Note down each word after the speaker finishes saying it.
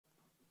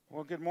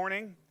Well, good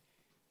morning.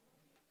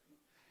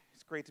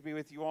 It's great to be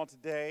with you all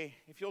today.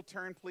 If you'll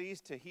turn,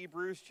 please, to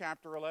Hebrews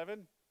chapter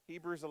 11.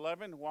 Hebrews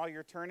 11, while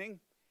you're turning.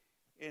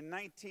 In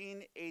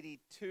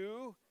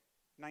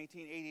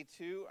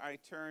 1982, I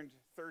turned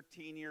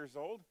 13 years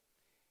old.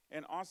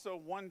 And also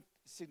one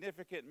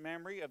significant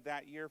memory of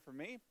that year for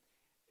me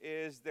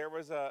is there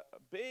was a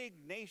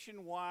big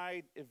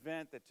nationwide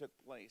event that took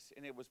place,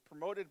 and it was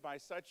promoted by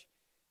such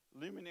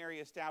luminary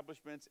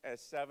establishments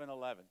as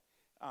 7-Eleven.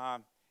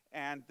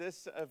 And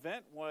this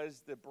event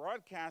was the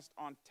broadcast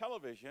on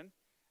television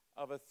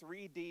of a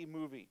 3D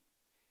movie.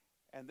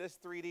 And this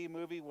 3D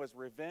movie was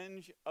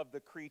Revenge of the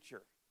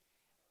Creature,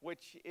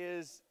 which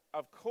is,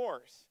 of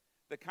course,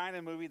 the kind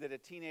of movie that a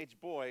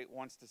teenage boy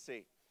wants to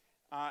see.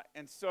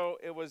 And so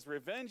it was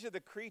Revenge of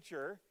the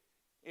Creature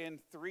in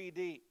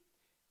 3D.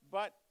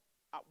 But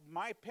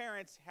my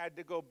parents had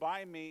to go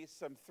buy me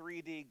some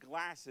 3D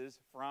glasses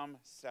from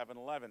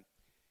 7-Eleven.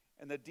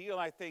 And the deal,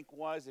 I think,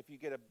 was if you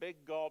get a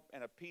big gulp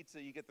and a pizza,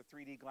 you get the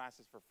 3D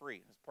glasses for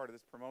free as part of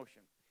this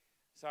promotion.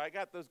 So I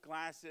got those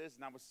glasses,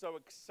 and I was so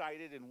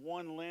excited, and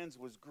one lens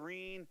was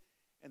green,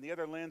 and the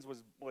other lens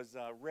was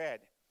red.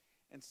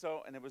 And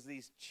it was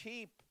these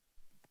cheap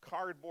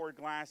cardboard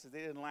glasses. They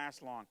didn't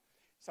last long.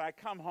 So I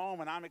come home,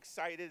 and I'm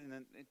excited, and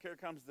then here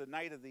comes the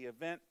night of the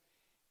event.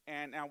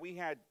 And now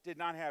we did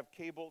not have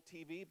cable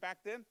TV back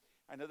then.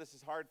 I know this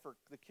is hard for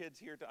the kids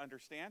here to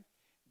understand,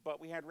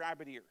 but we had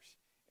rabbit ears.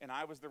 And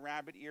I was the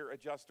rabbit ear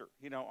adjuster,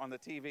 on the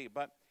TV.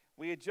 But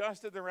we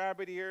adjusted the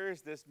rabbit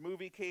ears. This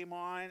movie came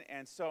on,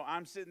 and so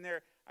I'm sitting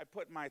there. I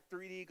put my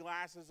 3D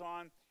glasses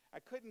on. I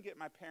couldn't get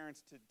my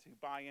parents to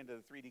buy into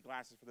the 3D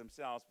glasses for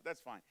themselves, but that's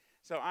fine.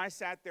 So I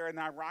sat there in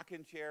that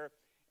rocking chair,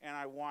 and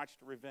I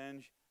watched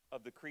Revenge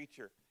of the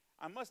Creature.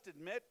 I must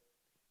admit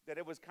that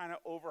it was kind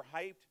of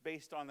overhyped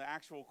based on the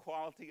actual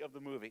quality of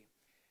the movie.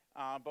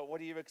 But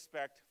what do you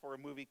expect for a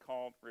movie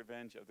called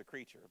Revenge of the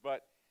Creature?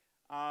 But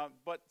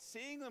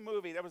seeing the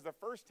movie, that was the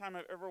first time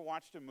I've ever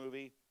watched a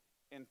movie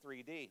in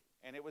 3D.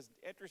 And it was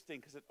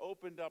interesting because it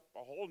opened up a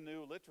whole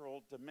new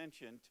literal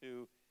dimension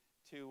to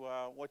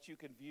what you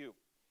can view.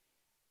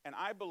 And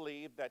I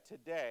believe that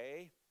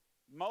today,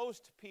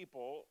 most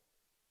people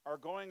are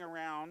going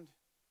around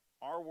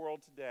our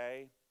world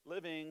today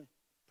living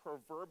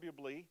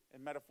proverbially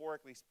and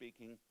metaphorically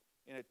speaking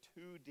in a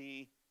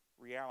 2D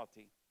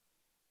reality.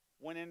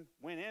 When in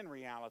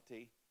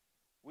reality,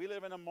 we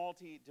live in a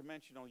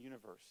multi-dimensional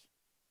universe.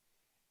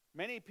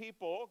 Many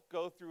people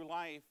go through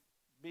life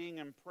being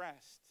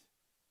impressed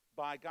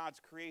by God's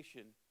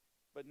creation,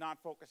 but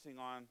not focusing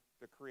on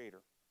the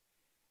Creator.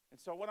 And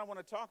so what I want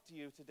to talk to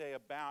you today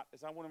about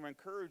is I want to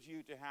encourage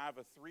you to have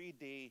a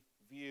 3D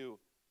view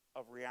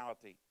of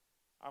reality.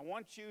 I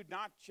want you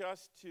not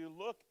just to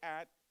look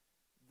at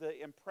the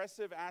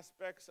impressive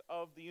aspects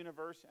of the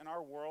universe and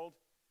our world,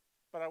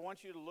 but I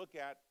want you to look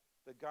at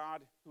the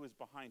God who is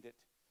behind it.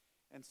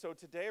 And so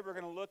today we're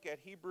going to look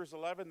at Hebrews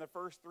 11, the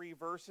first three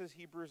verses,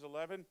 Hebrews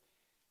 11,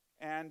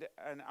 and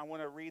I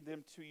want to read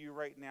them to you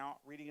right now,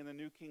 reading in the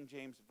New King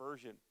James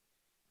Version.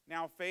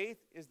 Now faith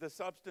is the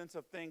substance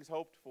of things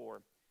hoped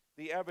for,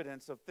 the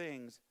evidence of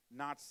things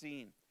not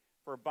seen.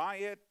 For by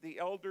it the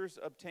elders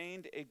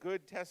obtained a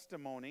good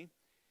testimony.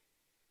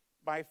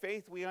 By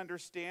faith we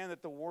understand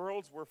that the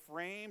worlds were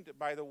framed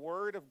by the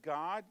word of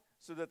God,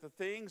 so that the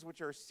things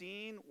which are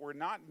seen were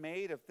not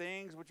made of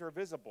things which are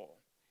visible.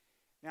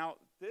 Now,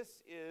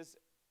 this is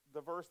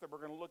the verse that we're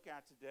going to look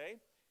at today,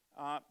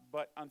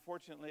 but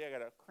unfortunately, I got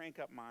to crank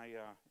up my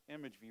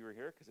image viewer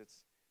here because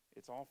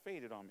it's all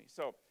faded on me.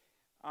 So,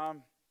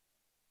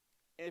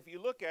 if you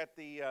look at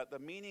the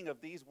meaning of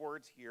these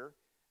words here,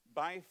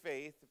 by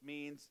faith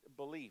means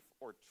belief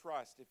or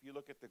trust. If you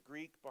look at the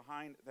Greek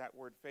behind that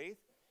word faith,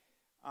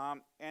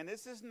 and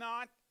this is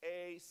not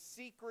a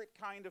secret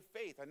kind of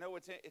faith. I know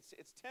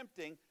it's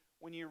tempting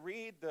when you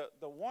read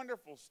the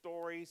wonderful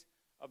stories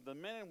of the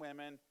men and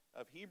women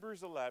of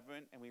Hebrews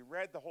 11, and we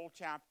read the whole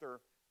chapter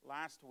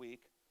last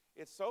week.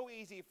 It's so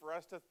easy for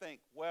us to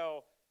think,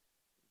 well,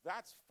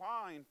 that's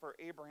fine for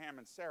Abraham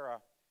and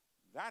Sarah.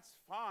 That's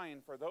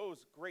fine for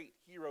those great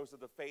heroes of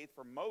the faith,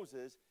 for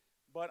Moses,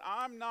 but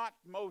I'm not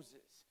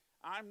Moses.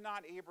 I'm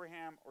not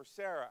Abraham or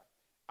Sarah.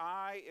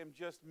 I am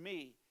just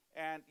me.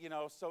 And,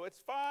 so it's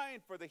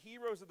fine for the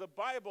heroes of the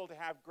Bible to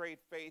have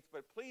great faith,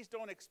 but please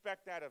don't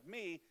expect that of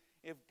me.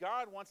 If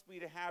God wants me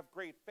to have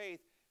great faith,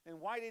 then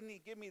why didn't he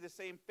give me the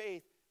same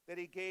faith that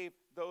he gave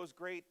those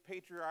great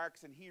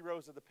patriarchs and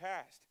heroes of the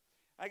past?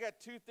 I got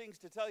two things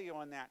to tell you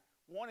on that.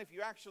 One, if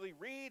you actually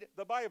read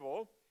the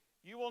Bible,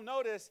 you will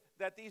notice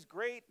that these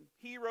great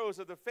heroes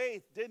of the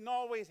faith didn't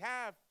always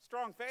have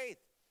strong faith.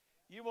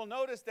 You will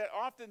notice that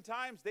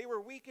oftentimes they were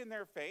weak in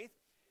their faith,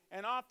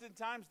 and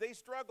oftentimes they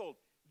struggled,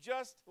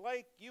 just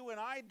like you and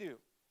I do.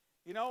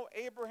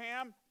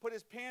 Abraham put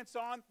his pants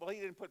on. Well, he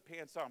didn't put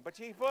pants on, but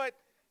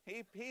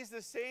he's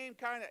the same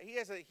kind of,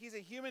 he's a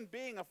human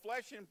being, a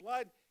flesh and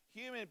blood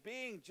human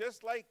being,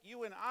 just like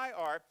you and I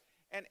are.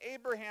 And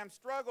Abraham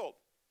struggled.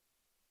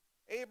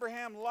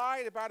 Abraham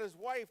lied about his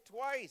wife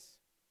twice.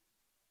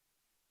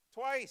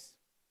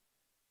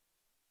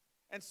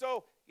 And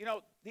so,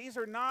 these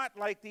are not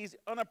like these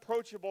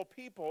unapproachable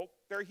people.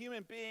 They're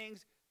human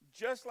beings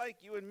just like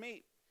you and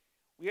me.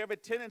 We have a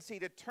tendency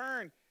to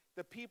turn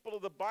the people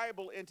of the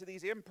Bible into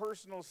these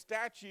impersonal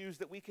statues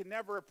that we can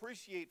never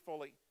appreciate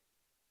fully.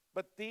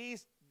 But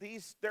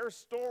their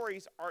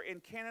stories are in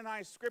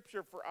canonized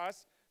scripture for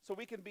us, so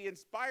we can be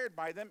inspired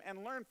by them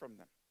and learn from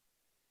them.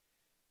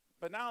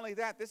 But not only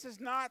that, this is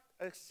not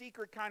a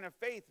secret kind of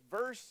faith.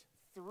 Verse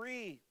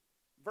 3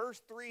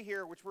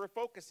 here, which we're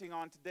focusing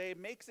on today,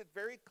 makes it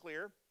very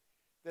clear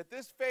that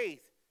this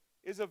faith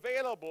is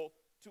available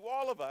to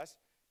all of us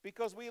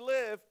because we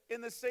live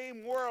in the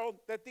same world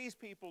that these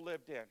people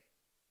lived in.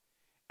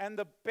 And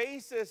the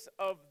basis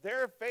of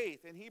their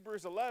faith in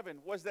Hebrews 11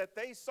 was that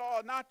they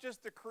saw not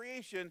just the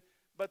creation,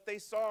 but they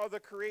saw the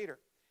Creator.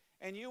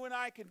 And you and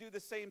I can do the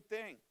same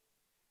thing.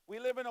 We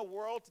live in a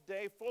world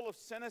today full of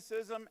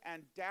cynicism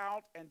and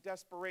doubt and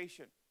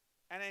desperation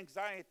and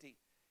anxiety.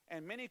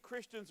 And many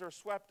Christians are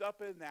swept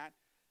up in that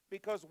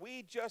because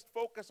we just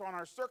focus on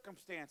our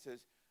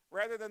circumstances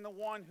rather than the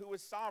one who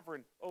is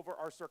sovereign over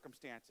our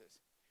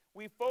circumstances.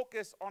 We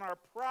focus on our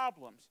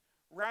problems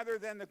rather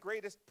than the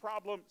greatest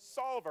problem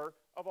solver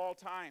of all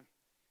time.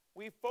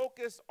 We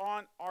focus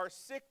on our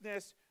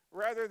sickness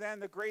rather than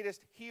the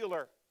greatest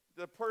healer,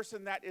 the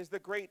person that is the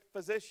great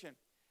physician.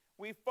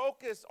 We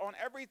focus on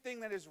everything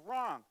that is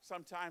wrong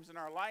sometimes in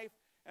our life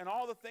and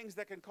all the things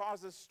that can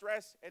cause us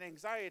stress and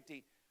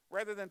anxiety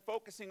rather than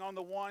focusing on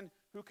the one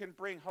who can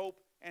bring hope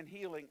and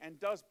healing and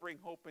does bring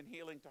hope and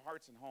healing to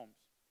hearts and homes.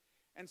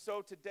 And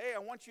so today I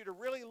want you to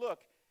really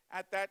look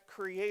at that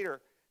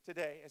Creator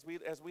today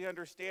as we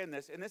understand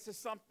this. And this is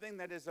something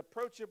that is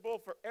approachable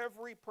for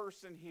every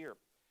person here.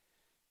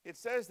 It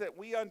says that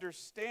we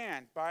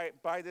understand,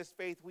 by this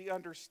faith we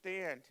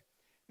understand.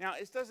 Now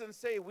it doesn't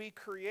say we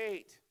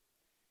create.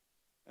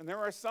 And there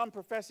are some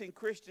professing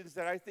Christians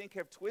that I think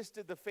have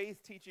twisted the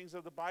faith teachings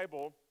of the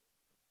Bible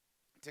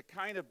to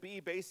kind of be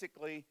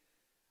basically,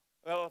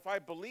 well, if I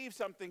believe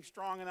something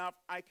strong enough,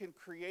 I can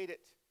create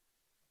it.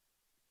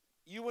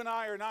 You and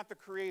I are not the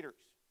creators.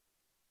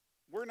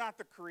 We're not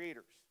the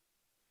creators.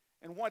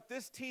 And what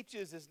this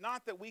teaches is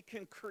not that we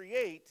can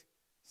create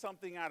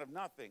something out of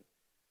nothing,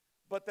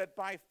 but that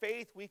by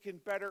faith we can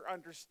better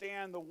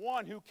understand the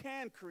one who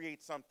can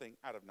create something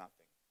out of nothing.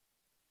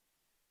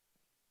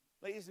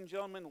 Ladies and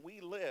gentlemen, we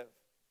live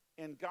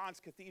in God's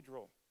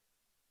cathedral.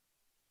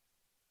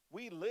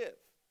 We live,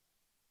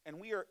 and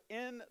we are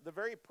in the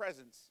very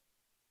presence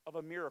of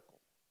a miracle.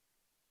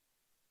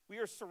 We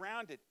are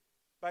surrounded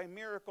by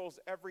miracles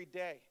every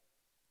day,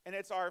 and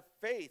it's our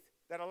faith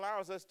that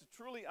allows us to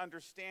truly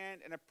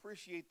understand and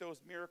appreciate those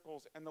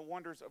miracles and the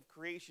wonders of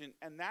creation,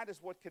 and that is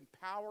what can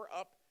power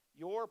up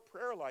your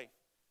prayer life.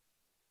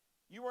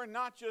 You are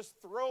not just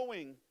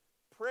throwing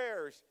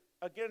prayers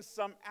against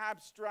some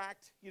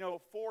abstract,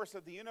 force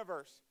of the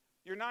universe.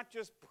 You're not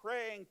just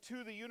praying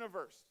to the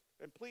universe.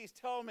 And please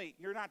tell me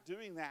you're not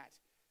doing that.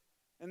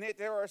 And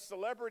there are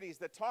celebrities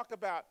that talk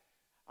about,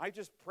 I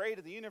just pray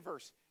to the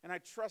universe and I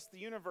trust the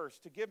universe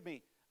to give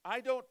me.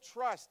 I don't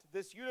trust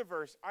this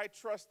universe. I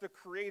trust the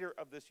Creator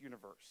of this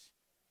universe.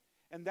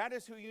 And that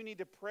is who you need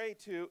to pray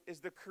to,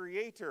 is the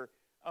Creator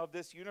of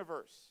this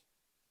universe.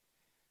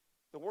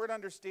 The word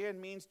understand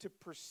means to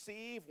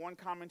perceive. One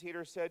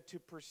commentator said to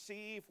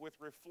perceive with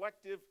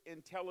reflective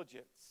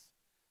intelligence.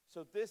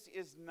 So this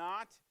is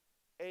not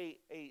a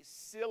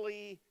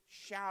silly,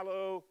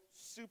 shallow,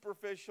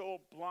 superficial,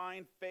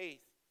 blind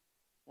faith.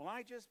 Well,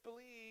 I just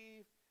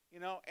believe,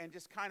 and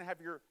just kind of have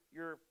your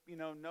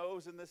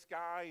nose in the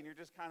sky and you're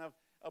just kind of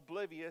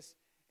oblivious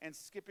and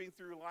skipping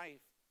through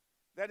life.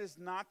 That is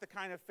not the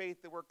kind of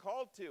faith that we're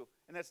called to,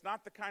 and that's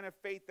not the kind of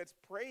faith that's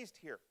praised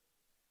here.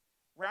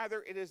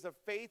 Rather, it is a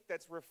faith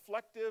that's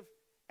reflective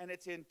and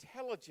it's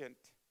intelligent.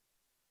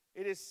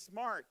 It is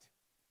smart.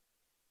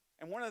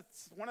 And one of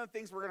the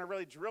things we're going to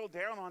really drill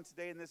down on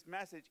today in this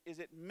message is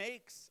it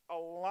makes a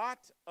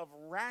lot of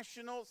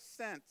rational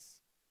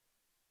sense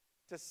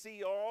to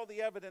see all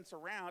the evidence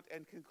around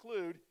and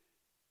conclude,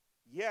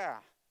 yeah,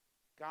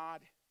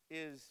 God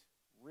is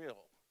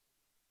real.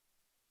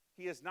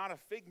 He is not a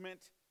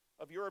figment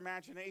of your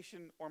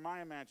imagination or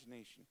my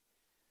imagination.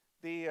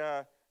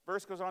 The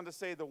verse goes on to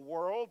say the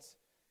worlds.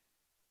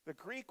 The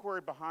Greek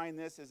word behind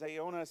this is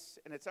aeonos,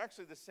 and it's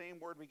actually the same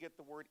word we get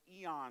the word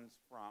eons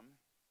from.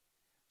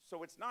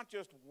 So it's not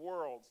just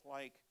worlds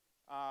like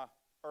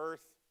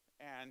Earth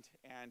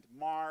and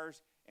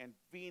Mars and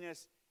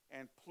Venus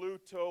and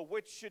Pluto,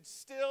 which should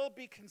still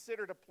be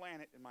considered a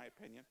planet, in my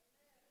opinion.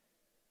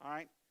 All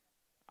right?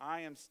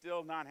 I am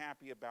still not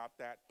happy about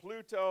that.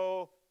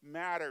 Pluto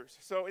matters.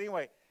 So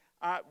anyway,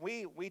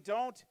 we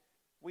don't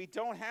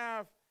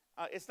have.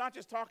 It's not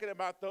just talking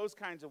about those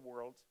kinds of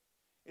worlds.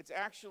 It's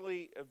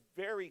actually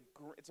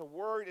it's a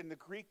word in the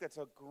Greek that's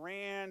a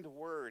grand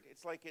word.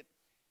 It's like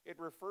it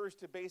refers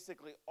to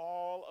basically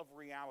all of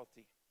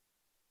reality.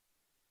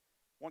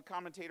 One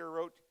commentator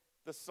wrote,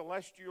 the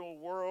celestial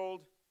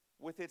world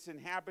with its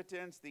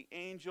inhabitants, the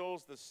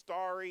angels, the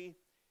starry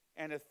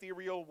and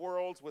ethereal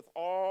worlds with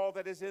all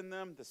that is in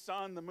them, the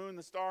sun, the moon,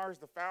 the stars,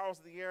 the fowls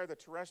of the air, the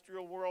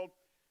terrestrial world,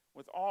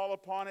 with all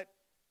upon it,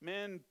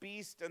 men,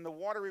 beast, and the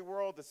watery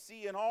world, the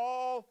sea, and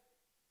all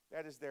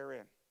that is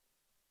therein.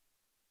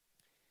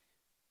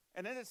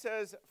 And then it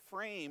says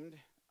framed,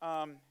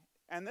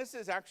 and this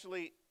is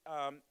actually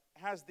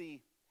has the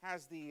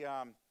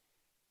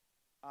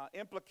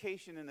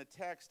implication in the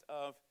text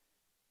of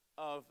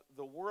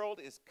the world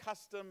is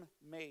custom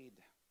made.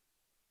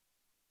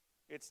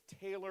 It's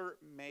tailor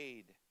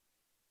made.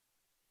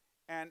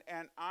 And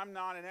I'm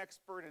not an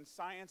expert in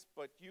science,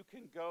 but you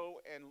can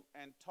go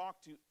and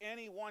talk to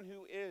anyone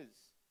who is,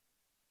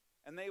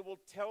 and they will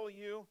tell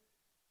you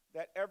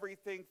that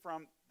everything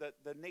from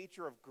the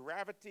nature of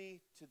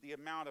gravity to the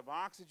amount of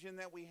oxygen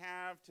that we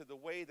have to the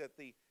way that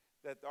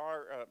that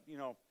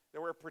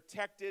we're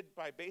protected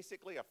by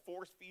basically a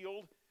force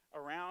field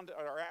around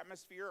our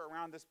atmosphere,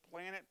 around this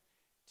planet,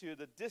 to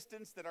the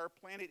distance that our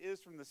planet is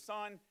from the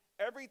sun,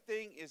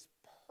 everything is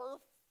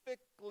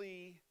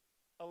perfectly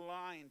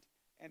aligned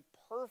and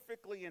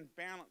perfectly in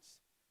balance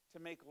to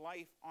make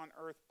life on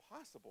earth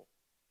possible.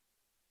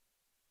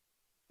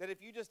 That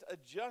if you just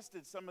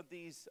adjusted some of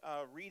these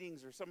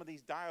readings or some of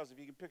these dials, if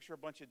you can picture a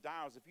bunch of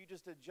dials, if you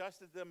just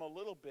adjusted them a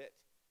little bit,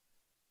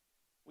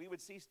 we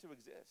would cease to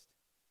exist.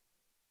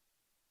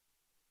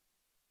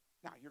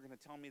 Now, you're going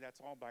to tell me that's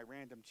all by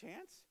random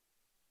chance?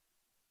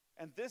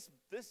 And this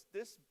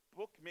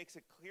book makes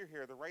it clear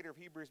here, the writer of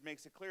Hebrews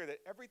makes it clear that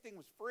everything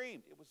was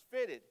framed, it was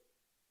fitted,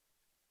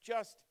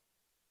 just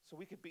so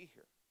we could be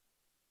here.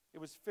 It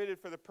was fitted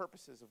for the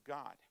purposes of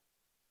God.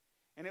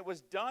 And it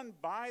was done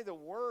by the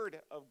word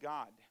of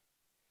God.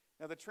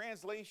 Now the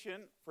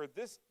translation for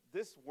this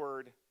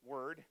word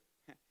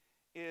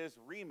is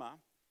rhema.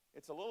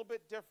 It's a little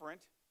bit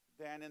different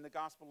than in the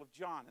Gospel of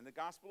John. In the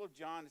Gospel of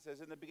John, it says,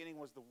 in the beginning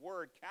was the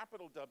Word,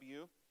 capital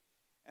W,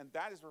 and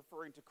that is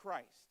referring to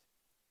Christ.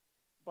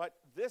 But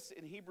this,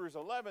 in Hebrews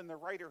 11, the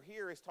writer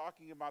here is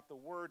talking about the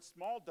word,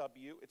 small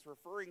w. It's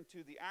referring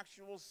to the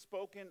actual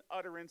spoken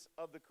utterance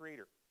of the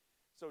Creator.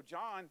 So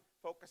John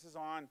focuses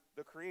on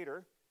the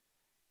Creator,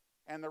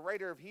 and the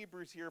writer of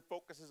Hebrews here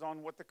focuses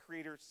on what the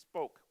Creator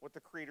spoke, what the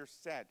Creator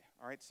said.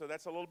 All right, so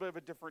that's a little bit of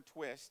a different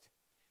twist.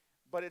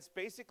 But it's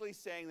basically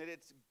saying that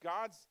it's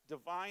God's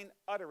divine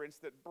utterance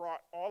that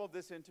brought all of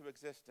this into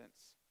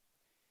existence.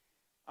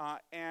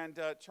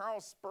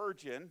 Charles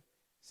Spurgeon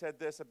said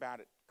this about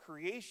it.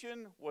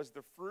 Creation was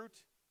the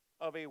fruit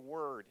of a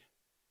word.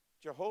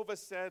 Jehovah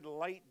said,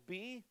 light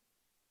be,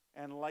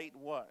 and light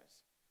was.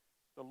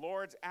 The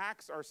Lord's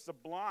acts are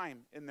sublime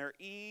in their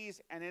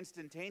ease and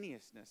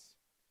instantaneousness.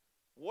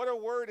 What a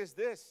word is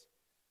this?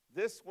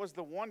 This was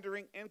the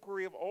wondering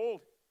inquiry of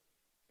old,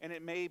 and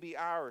it may be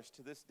ours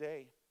to this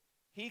day.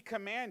 He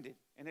commanded,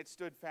 and it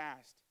stood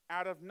fast.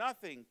 Out of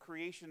nothing,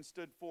 creation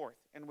stood forth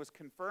and was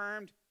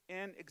confirmed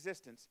in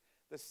existence.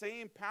 The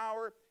same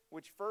power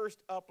which first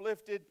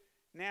uplifted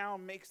now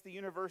makes the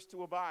universe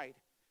to abide.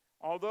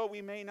 Although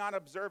we may not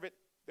observe it,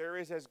 there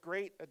is as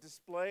great a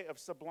display of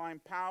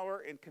sublime power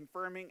in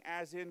confirming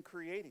as in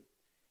creating.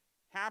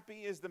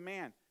 Happy is the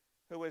man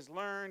who has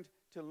learned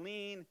to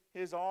lean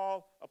his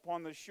all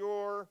upon the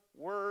sure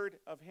word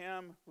of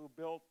him who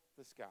built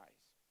the skies.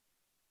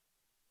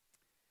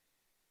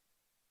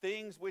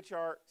 Things which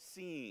are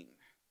seen.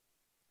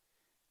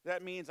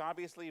 That means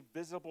obviously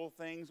visible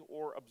things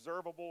or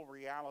observable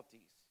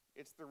realities.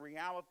 It's the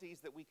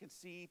realities that we can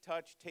see,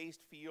 touch,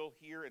 taste, feel,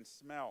 hear, and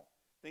smell.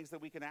 Things that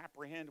we can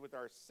apprehend with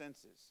our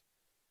senses.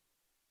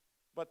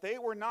 But they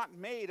were not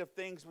made of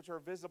things which are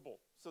visible.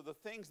 So the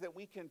things that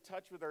we can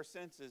touch with our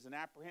senses and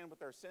apprehend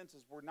with our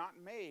senses were not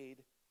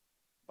made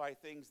by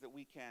things that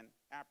we can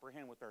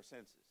apprehend with our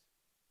senses.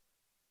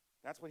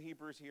 That's what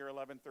Hebrews here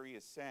 11:3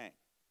 is saying.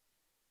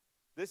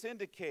 This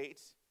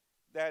indicates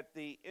that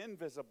the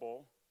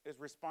invisible is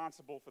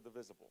responsible for the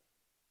visible.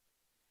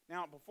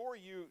 Now, before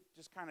you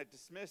just kind of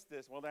dismiss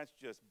this, well, that's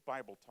just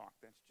Bible talk.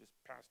 That's just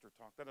pastor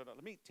talk.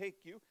 Let me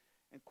take you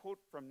and quote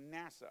from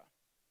NASA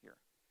here.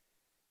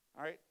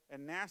 All right?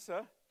 And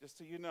NASA, just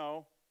so you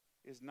know,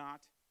 is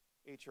not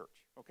a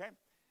church, okay?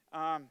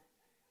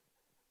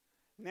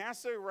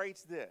 NASA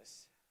writes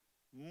this: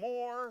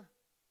 more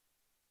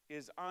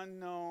is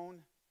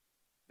unknown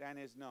than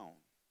is known.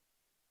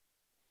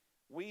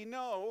 We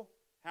know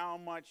how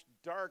much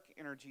dark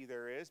energy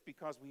there is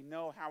because we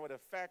know how it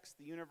affects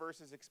the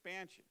universe's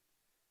expansion.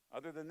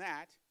 Other than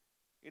that,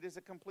 it is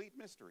a complete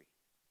mystery.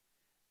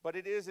 But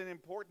it is an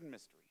important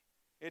mystery.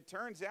 It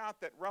turns out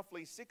that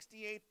roughly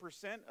 68%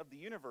 of the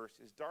universe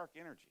is dark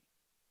energy.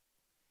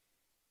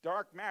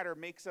 Dark matter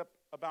makes up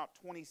about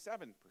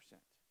 27%.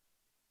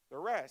 The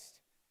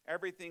rest,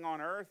 everything on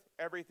Earth,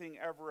 everything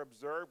ever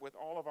observed with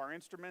all of our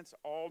instruments,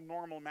 all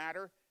normal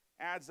matter,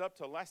 adds up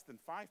to less than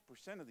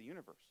 5% of the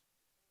universe.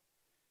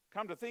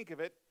 Come to think of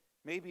it,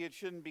 maybe it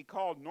shouldn't be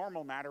called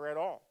normal matter at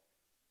all,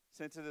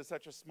 since it is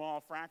such a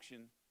small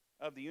fraction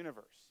of the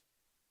universe.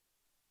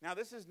 Now,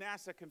 this is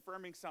NASA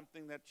confirming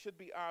something that should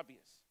be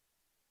obvious.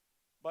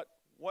 But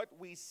what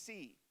we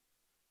see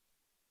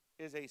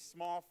is a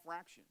small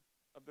fraction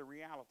of the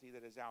reality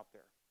that is out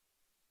there.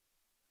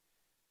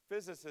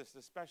 Physicists,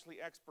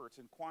 especially experts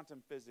in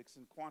quantum physics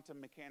and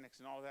quantum mechanics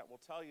and all of that, will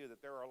tell you that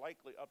there are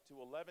likely up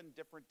to 11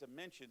 different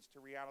dimensions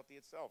to reality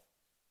itself.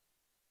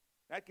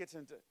 That gets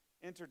into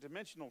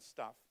interdimensional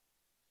stuff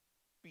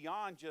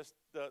beyond just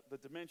the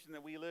dimension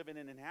that we live in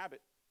and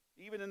inhabit.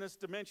 Even in this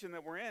dimension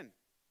that we're in,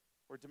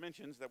 or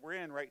dimensions that we're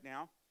in right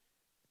now,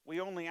 we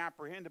only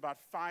apprehend about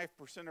 5%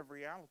 of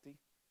reality.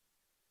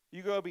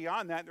 You go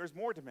beyond that, there's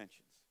more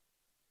dimensions.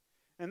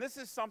 And this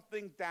is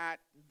something that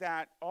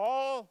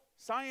all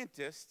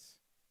scientists,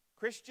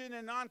 Christian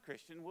and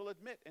non-Christian, will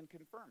admit and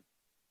confirm.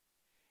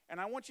 And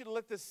I want you to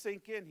let this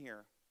sink in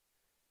here,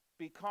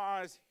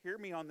 because, hear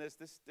me on this,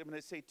 I'm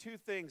going to say two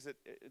things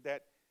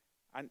that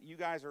you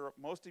guys are,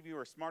 most of you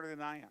are smarter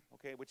than I am,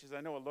 okay, which is, I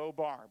know, a low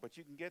bar, but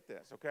you can get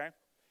this, okay?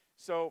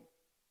 So,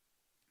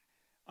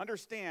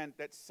 understand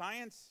that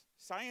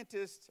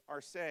scientists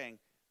are saying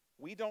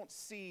we don't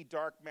see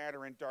dark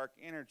matter and dark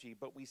energy,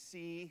 but we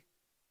see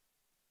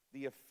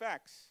the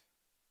effects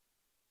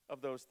of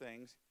those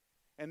things,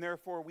 and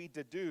therefore we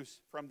deduce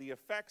from the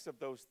effects of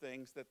those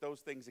things that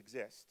those things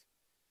exist.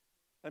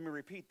 Let me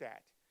repeat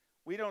that.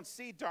 We don't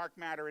see dark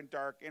matter and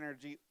dark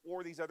energy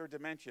or these other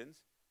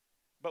dimensions,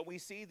 but we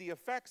see the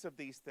effects of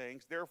these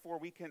things. Therefore,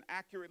 we can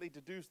accurately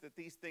deduce that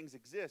these things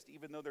exist,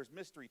 even though there's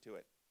mystery to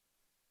it.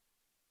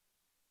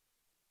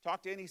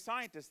 Talk to any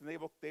scientist, and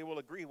they will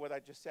agree what I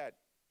just said.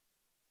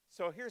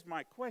 So here's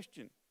my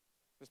question,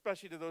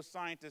 especially to those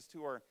scientists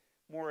who are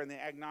more in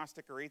the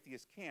agnostic or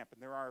atheist camp,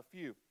 and there are a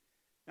few.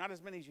 Not as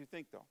many as you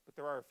think, though, but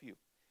there are a few.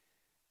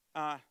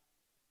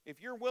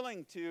 If you're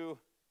willing to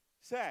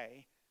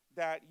say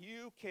that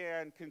you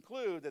can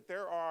conclude that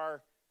there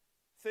are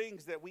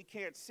things that we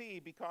can't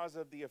see because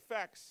of the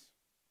effects,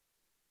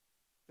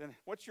 then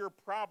what's your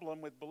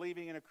problem with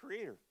believing in a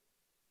creator?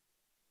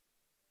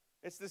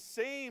 It's the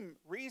same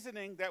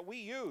reasoning that we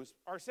use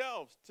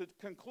ourselves to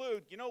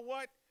conclude, you know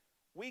what?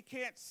 We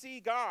can't see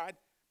God,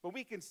 but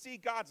we can see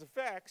God's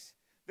effects.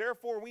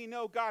 Therefore, we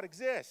know God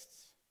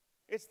exists.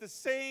 It's the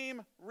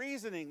same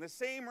reasoning, the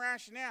same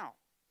rationale.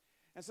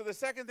 And so the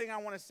second thing I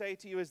want to say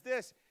to you is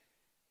this.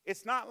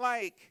 It's not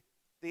like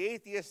the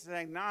atheists and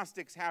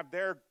agnostics have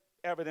their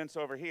evidence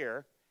over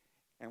here,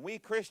 and we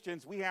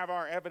Christians, we have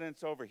our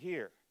evidence over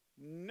here.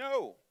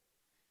 No.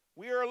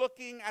 We are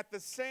looking at the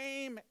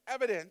same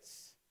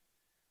evidence.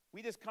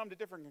 We just come to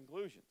different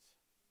conclusions.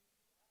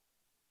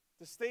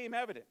 The same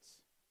evidence.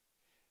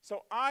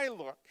 So I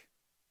look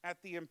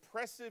at the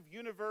impressive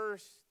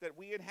universe that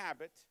we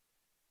inhabit,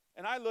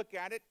 and I look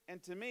at it,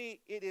 and to me,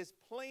 it is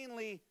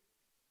plainly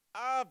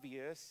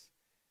obvious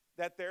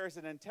that there is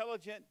an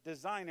intelligent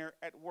designer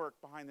at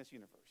work behind this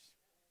universe.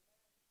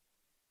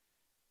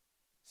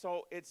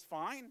 So it's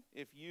fine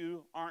if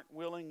you aren't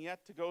willing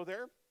yet to go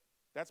there.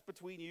 That's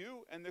between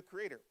you and the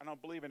Creator. I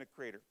don't believe in a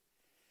Creator.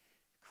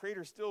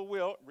 Creator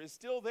is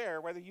still there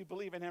whether you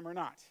believe in him or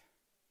not.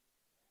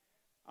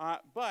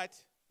 But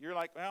you're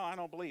like, well, I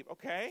don't believe.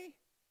 Okay,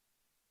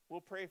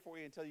 we'll pray for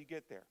you until you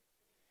get there.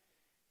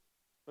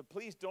 But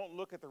please don't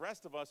look at the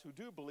rest of us who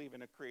do believe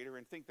in a Creator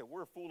and think that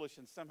we're foolish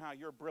and somehow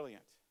you're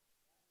brilliant.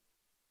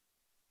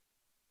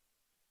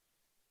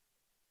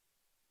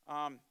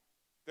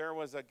 There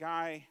was a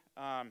guy,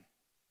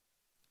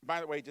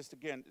 by the way, just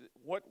again,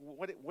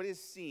 what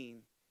is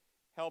seen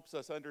helps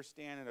us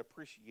understand and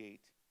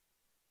appreciate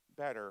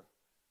better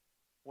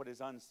what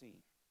is unseen.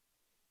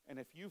 And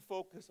if you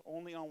focus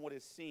only on what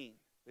is seen,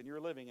 then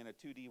you're living in a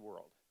 2D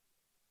world.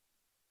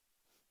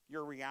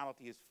 Your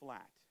reality is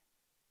flat.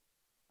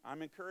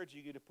 I'm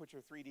encouraging you to put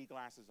your 3D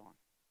glasses on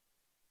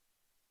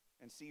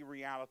and see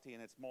reality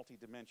in its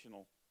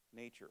multidimensional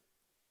nature.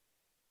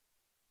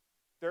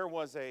 There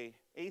was an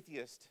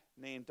atheist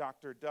named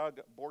Dr. Doug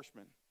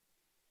Borschmann.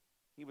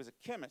 He was a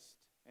chemist,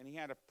 and he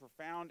had a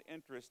profound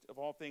interest of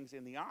all things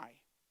in the eye.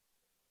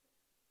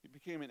 He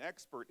became an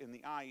expert in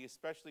the eye. He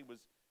especially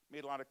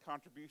made a lot of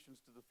contributions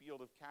to the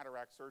field of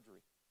cataract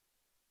surgery.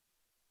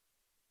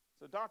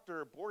 So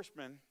Dr.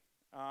 Borschmann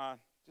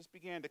just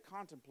began to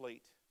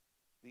contemplate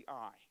the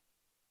eye,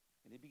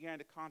 and he began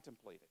to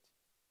contemplate it.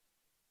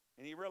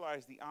 And he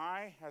realized the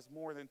eye has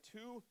more than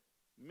 2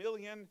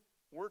 million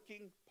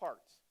working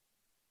parts.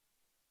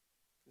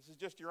 This is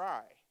just your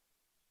eye.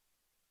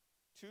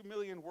 2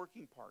 million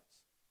working parts.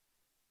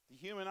 The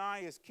human eye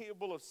is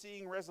capable of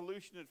seeing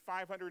resolution at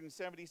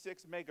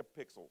 576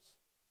 megapixels.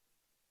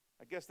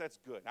 I guess that's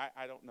good.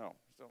 I don't know.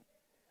 So,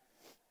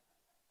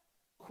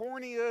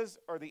 corneas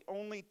are the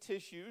only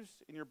tissues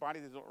in your body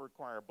that don't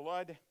require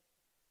blood.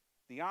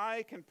 The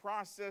eye can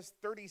process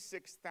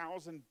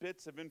 36,000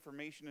 bits of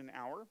information an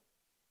hour.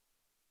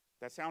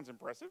 That sounds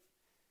impressive.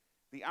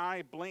 The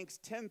eye blinks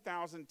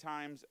 10,000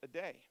 times a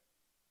day.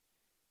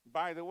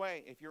 By the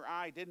way, if your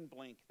eye didn't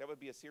blink, that would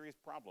be a serious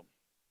problem.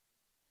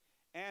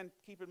 And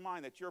keep in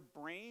mind that your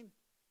brain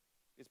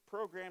is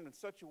programmed in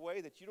such a way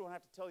that you don't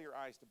have to tell your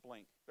eyes to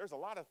blink. There's a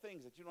lot of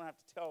things that you don't have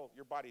to tell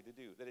your body to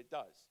do that it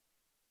does.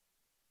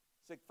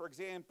 So, for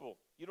example,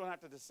 you don't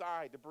have to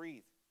decide to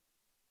breathe.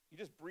 You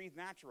just breathe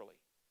naturally.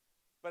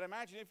 But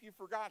imagine if you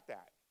forgot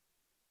that.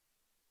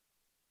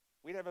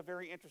 we'd have a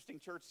very interesting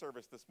church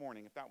service this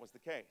morning if that was the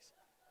case.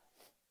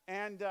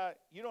 And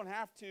you don't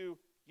have to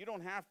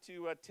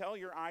tell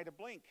your eye to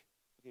blink.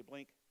 Okay,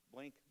 blink,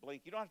 blink,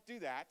 blink. You don't have to do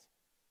that.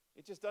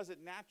 It just does it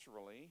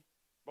naturally,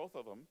 both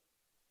of them.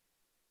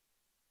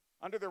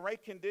 Under the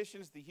right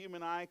conditions, the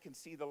human eye can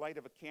see the light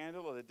of a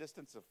candle at a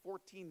distance of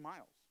 14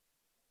 miles.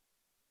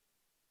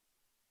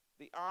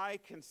 The eye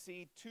can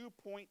see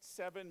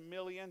 2.7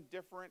 million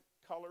different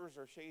colors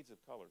or shades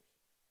of colors.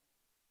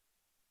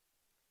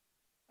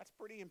 That's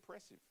pretty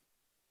impressive.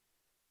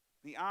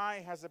 The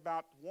eye has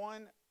about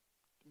 12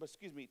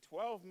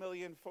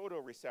 million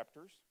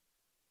photoreceptors.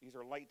 These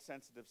are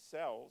light-sensitive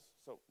cells.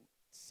 So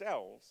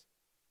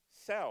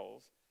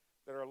cells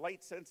that are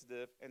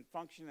light-sensitive and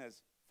function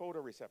as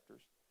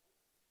photoreceptors.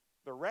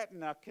 The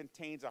retina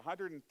contains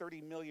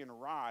 130 million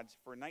rods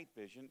for night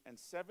vision and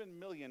 7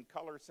 million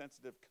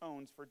color-sensitive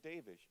cones for day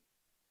vision.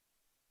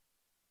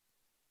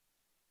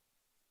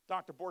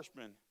 Dr.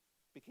 Borschmann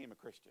became a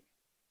Christian.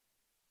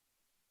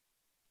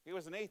 He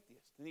was an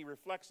atheist, and he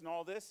reflects on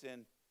all this,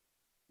 and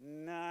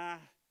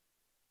that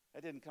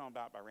didn't come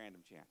about by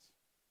random chance.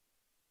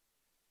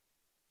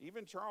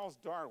 Even Charles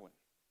Darwin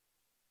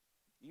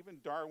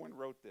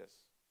wrote this,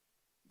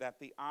 that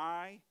the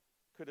eye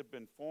could have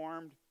been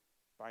formed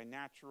by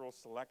natural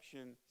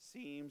selection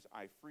seems,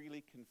 I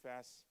freely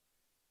confess,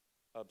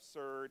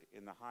 absurd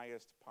in the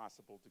highest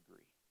possible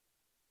degree.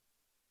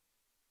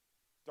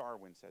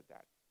 Darwin said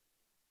that.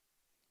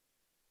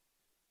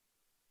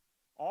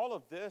 All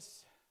of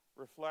this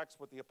reflects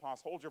what the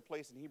apostle, hold your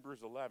place in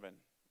Hebrews 11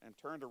 and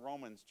turn to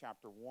Romans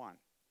chapter 1.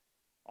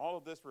 All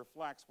of this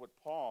reflects what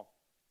Paul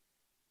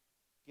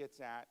gets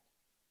at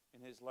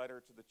in his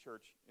letter to the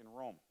church in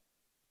Rome.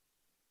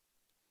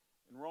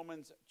 In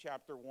Romans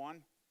chapter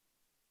 1,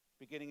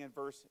 beginning in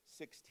verse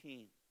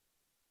 16.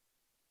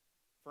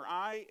 For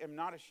I am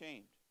not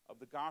ashamed of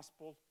the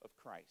gospel of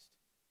Christ,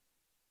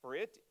 for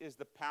it is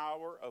the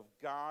power of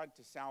God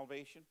to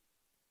salvation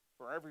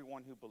for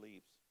everyone who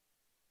believes,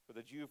 for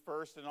the Jew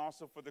first and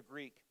also for the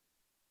Greek.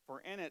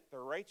 For in it the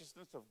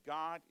righteousness of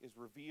God is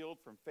revealed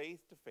from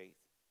faith to faith,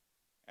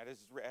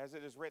 as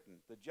it is written,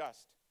 the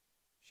just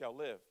shall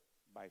live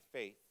by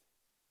faith.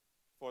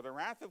 For the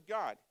wrath of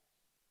God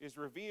is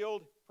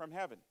revealed from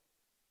heaven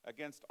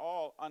against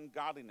all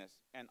ungodliness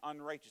and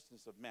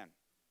unrighteousness of men,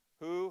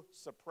 who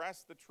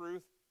suppress the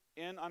truth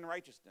in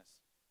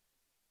unrighteousness,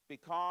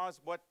 because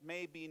what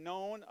may be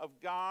known of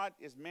God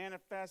is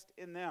manifest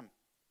in them,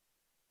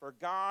 for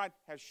God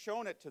has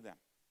shown it to them.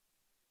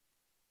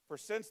 For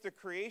since the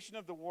creation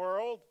of the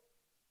world,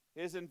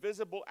 his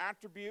invisible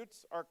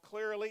attributes are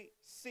clearly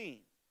seen,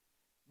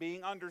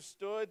 being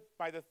understood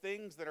by the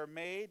things that are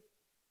made,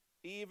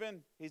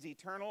 even his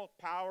eternal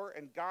power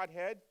and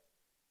Godhead,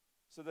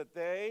 so that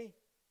they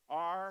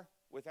are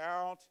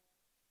without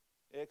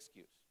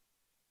excuse.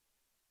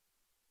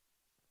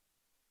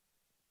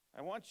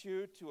 I want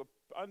you to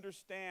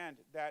understand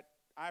that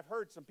I've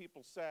heard some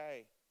people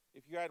say,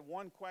 if you had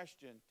one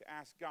question to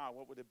ask God,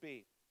 what would it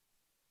be?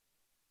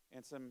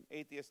 And some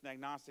atheists and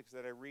agnostics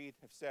that I read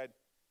have said,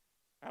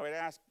 I would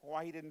ask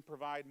why he didn't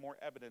provide more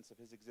evidence of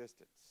his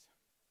existence.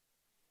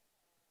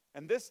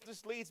 And this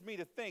just leads me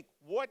to think,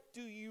 what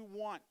do you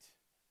want?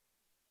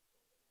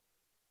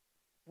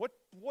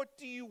 What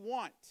do you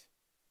want?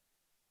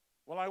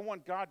 Well, I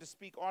want God to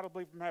speak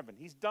audibly from heaven.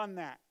 He's done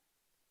that.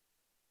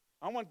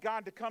 I want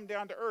God to come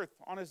down to earth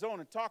on his own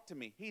and talk to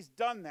me. He's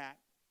done that.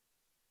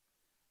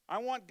 I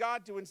want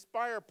God to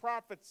inspire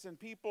prophets and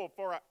people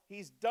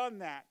he's done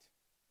that.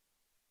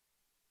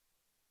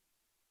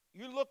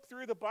 You look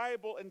through the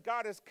Bible and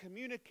God has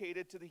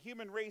communicated to the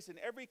human race in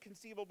every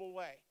conceivable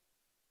way.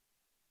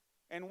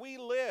 And we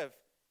live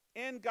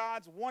in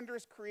God's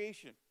wondrous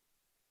creation,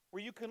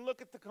 where you can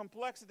look at the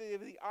complexity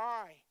of the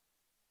eye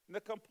and the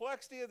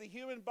complexity of the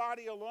human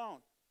body alone,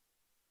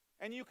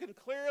 and you can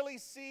clearly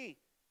see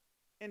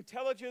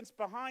intelligence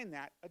behind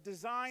that, a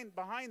design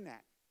behind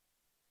that.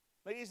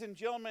 Ladies and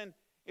gentlemen,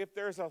 if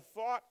there's a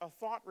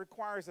thought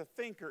requires a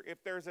thinker.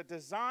 If there's a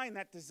design,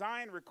 that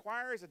design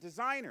requires a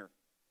designer.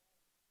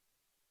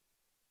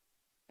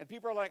 And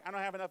people are like, I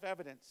don't have enough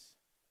evidence.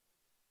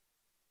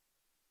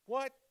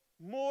 What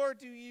more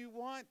do you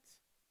want?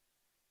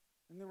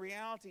 And the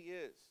reality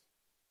is,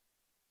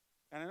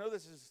 and I know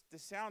this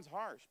sounds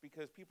harsh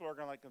because people are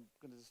going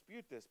to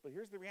dispute this, but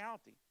here's the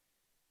reality.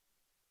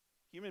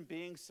 Human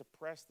beings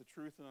suppress the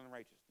truth and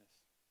unrighteousness.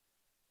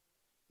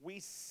 We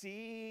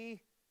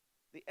see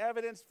the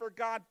evidence for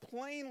God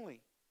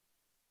plainly.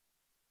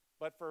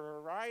 But for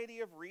a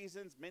variety of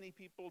reasons, many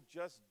people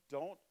just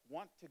don't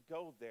want to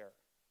go there.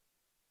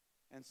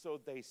 And so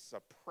they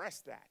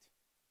suppress that.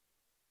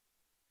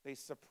 They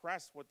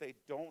suppress what they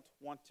don't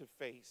want to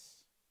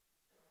face.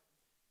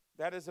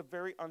 That is a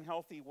very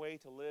unhealthy way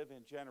to live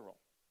in general.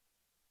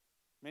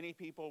 Many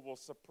people will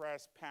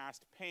suppress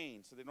past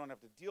pain so they don't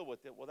have to deal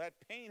with it. Well, that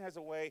pain has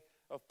a way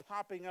of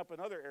popping up in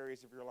other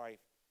areas of your life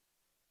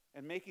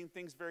and making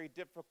things very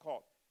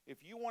difficult.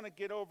 If you want to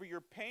get over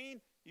your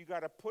pain, you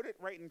got to put it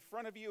right in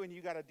front of you and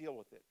you got to deal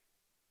with it.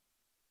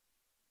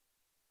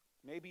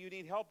 Maybe you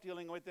need help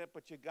dealing with it,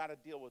 but you got to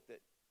deal with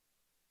it.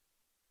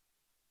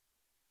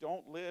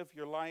 Don't live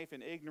your life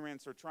in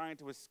ignorance or trying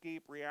to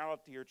escape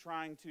reality or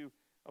trying to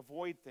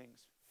avoid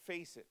things.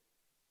 Face it.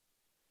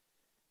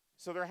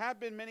 So there have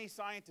been many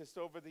scientists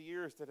over the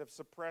years that have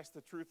suppressed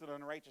the truth of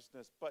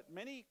unrighteousness, but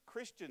many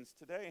Christians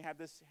today have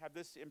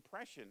this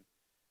impression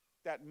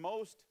that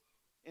most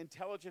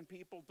intelligent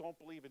people don't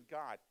believe in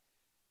God.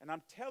 And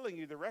I'm telling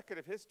you, the record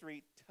of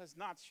history does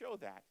not show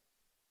that.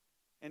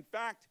 In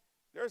fact,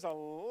 there's a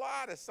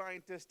lot of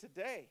scientists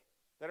today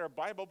that are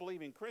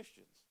Bible-believing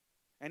Christians.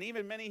 And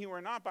even many who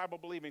are not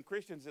Bible-believing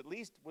Christians at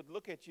least would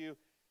look at you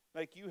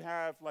like you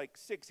have like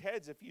 6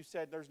 heads if you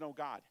said there's no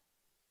God.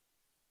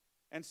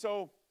 And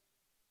so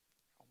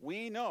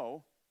we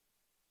know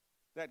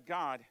that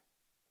God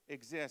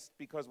exists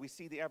because we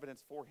see the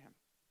evidence for him.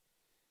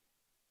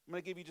 I'm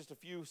going to give you just a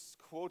few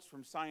quotes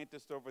from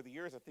scientists over the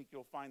years. I think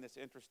you'll find this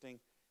interesting.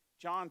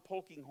 John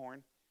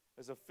Polkinghorne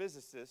is a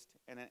physicist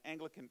and an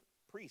Anglican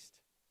priest.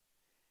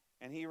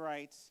 And he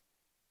writes,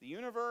 "The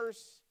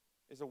universe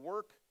is a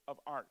work of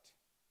art.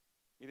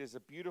 It is a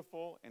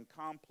beautiful and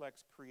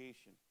complex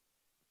creation.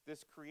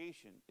 This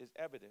creation is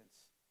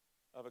evidence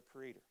of a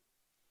creator."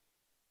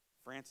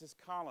 Francis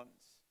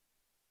Collins,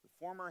 the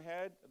former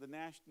head of the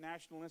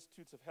National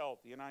Institutes of Health,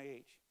 the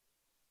NIH,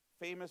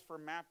 famous for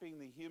mapping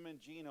the human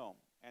genome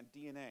and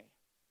DNA,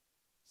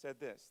 said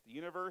this: "The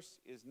universe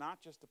is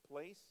not just a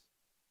place,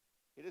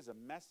 it is a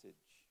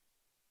message.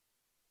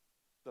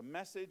 The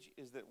message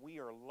is that we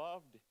are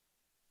loved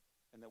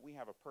and that we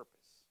have a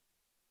purpose."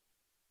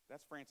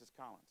 That's Francis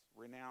Collins,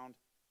 renowned,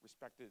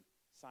 respected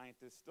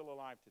scientist, still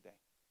alive today.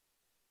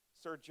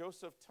 Sir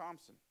Joseph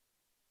Thomson,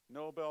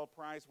 Nobel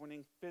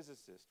Prize-winning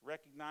physicist,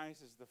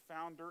 recognized as the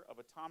founder of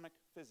atomic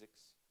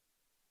physics.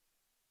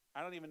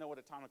 I don't even know what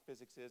atomic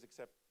physics is,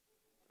 except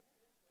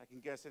I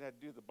can guess it had to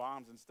do with the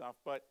bombs and stuff.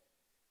 But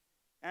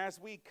as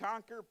we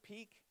conquer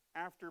peak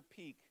after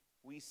peak,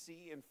 we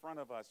see in front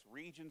of us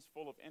regions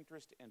full of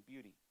interest and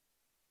beauty.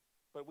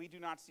 But we do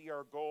not see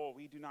our goal.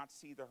 We do not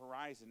see the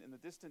horizon. In the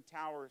distant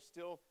tower,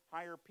 still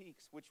higher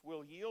peaks, which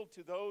will yield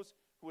to those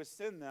who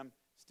ascend them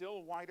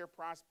still wider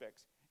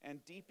prospects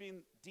and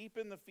deepen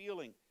the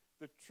feeling,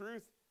 the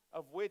truth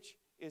of which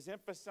is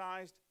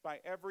emphasized by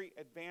every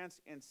advance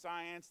in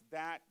science,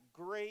 that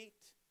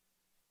great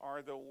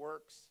are the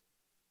works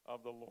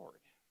of the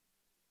Lord.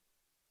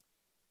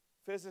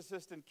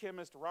 Physicist and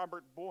chemist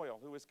Robert Boyle,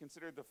 who is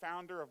considered the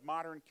founder of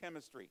modern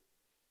chemistry.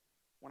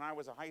 When I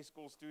was a high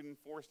school student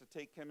forced to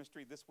take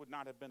chemistry, this would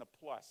not have been a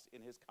plus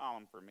in his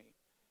column for me.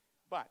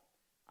 But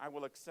I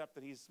will accept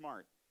that he's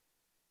smart.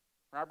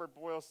 Robert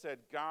Boyle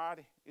said,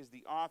 "God is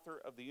the author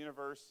of the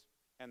universe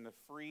and the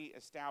free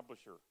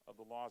establisher of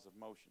the laws of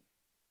motion."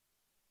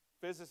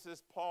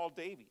 Physicist Paul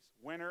Davies,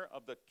 winner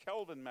of the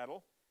Kelvin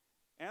Medal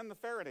and the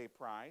Faraday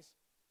Prize,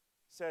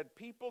 said,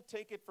 "People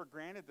take it for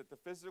granted that the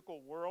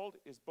physical world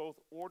is both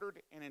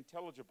ordered and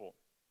intelligible.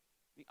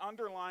 The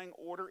underlying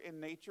order in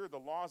nature, the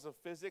laws of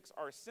physics,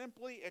 are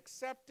simply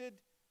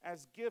accepted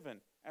as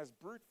given, as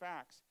brute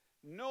facts.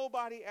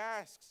 Nobody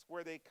asks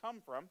where they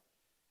come from.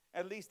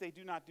 At least they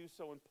do not do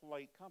so in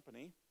polite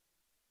company."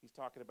 He's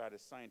talking about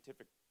his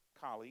scientific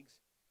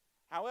colleagues.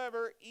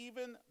 However,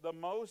 even the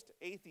most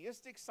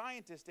atheistic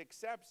scientist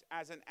accepts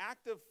as an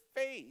act of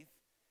faith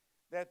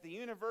that the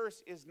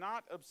universe is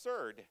not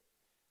absurd,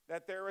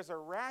 that there is a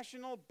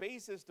rational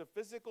basis to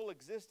physical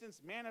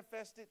existence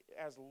manifested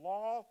as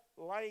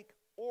law-like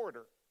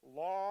order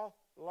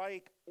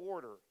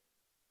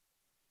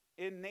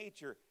in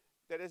nature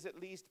that is at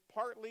least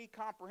partly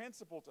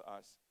comprehensible to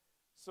us.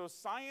 So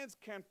science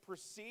can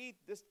proceed,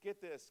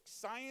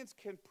 science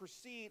can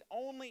proceed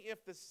only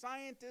if the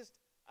scientist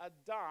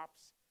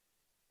adopts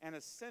an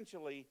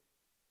essentially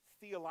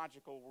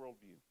theological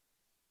worldview.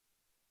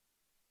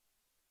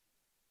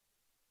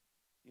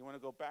 You want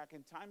to go back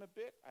in time a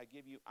bit? I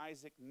give you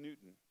Isaac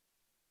Newton.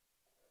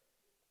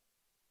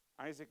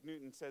 Isaac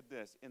Newton said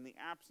this: "In the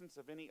absence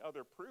of any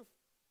other proof,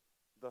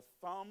 the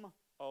thumb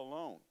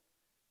alone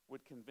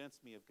would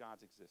convince me of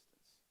God's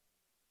existence."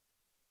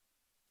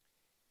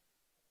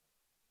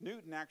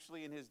 Newton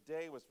actually in his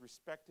day was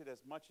respected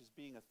as much as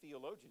being a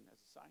theologian as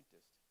a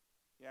scientist.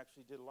 He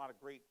actually did a lot of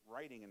great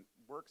writing and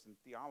works in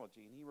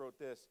theology, and he wrote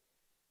this,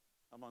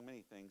 among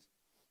many things: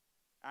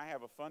 "I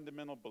have a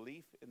fundamental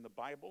belief in the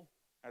Bible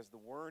as the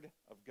Word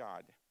of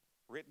God,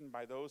 written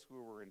by those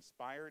who were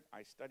inspired.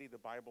 I study the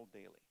Bible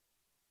daily."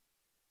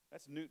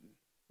 That's Newton,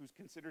 who's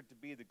considered to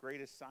be the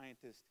greatest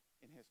scientist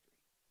in history.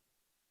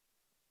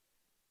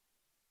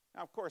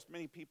 Now, of course,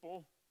 many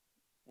people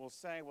will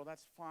say, "Well,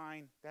 that's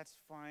fine.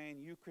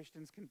 You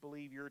Christians can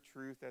believe your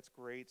truth. That's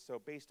great. So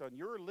based on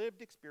your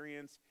lived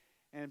experience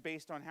and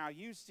based on how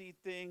you see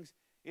things,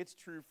 it's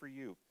true for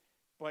you.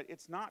 But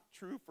it's not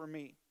true for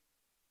me."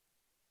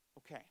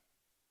 Okay.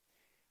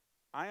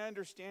 I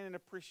understand and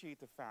appreciate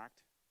the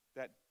fact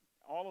that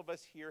all of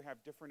us here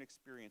have different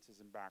experiences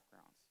and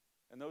backgrounds.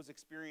 And those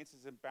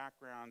experiences and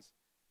backgrounds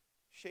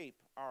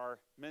shape our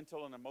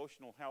mental and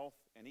emotional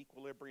health and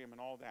equilibrium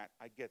and all that.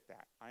 I get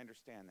that. I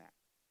understand that.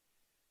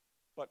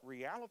 But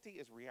reality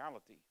is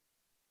reality.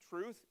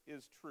 Truth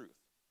is truth.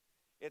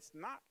 It's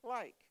not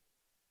like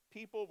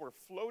people were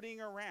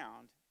floating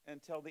around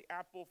until the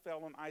apple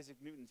fell on Isaac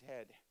Newton's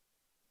head.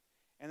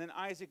 And then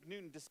Isaac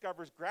Newton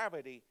discovers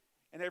gravity,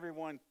 and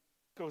everyone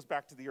goes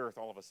back to the earth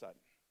all of a sudden.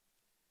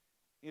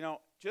 You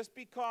know, just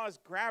because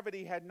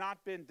gravity had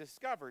not been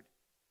discovered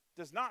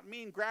does not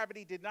mean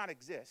gravity did not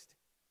exist.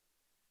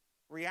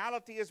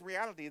 Reality is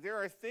reality. There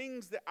are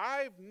things that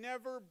I've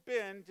never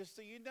been, just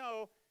so you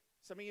know.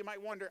 Some of you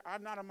might wonder,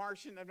 I'm not a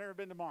Martian, I've never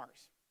been to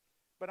Mars.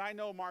 But I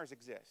know Mars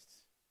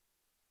exists.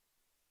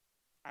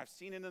 I've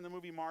seen it in the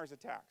movie Mars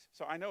Attacks,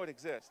 so I know it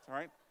exists, all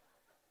right?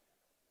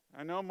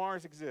 I know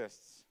Mars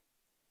exists.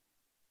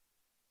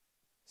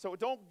 So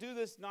don't do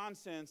this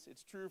nonsense.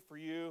 It's true for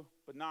you,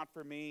 but not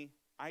for me.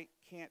 I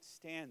can't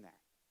stand that.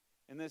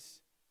 And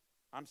this,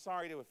 I'm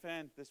sorry to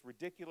offend, this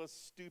ridiculous,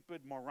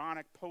 stupid,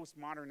 moronic,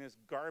 postmodernist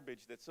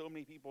garbage that so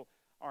many people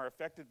are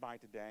affected by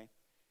today.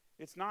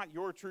 It's not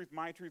your truth,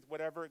 my truth,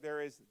 whatever.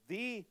 There is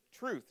the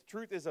truth.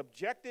 Truth is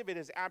objective. It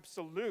is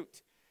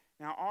absolute.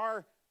 Now,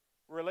 our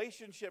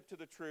relationship to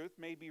the truth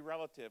may be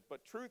relative,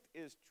 but truth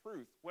is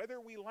truth,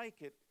 whether we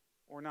like it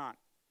or not.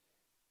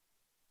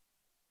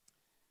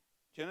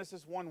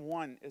 Genesis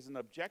 1:1 is an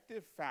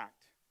objective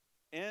fact.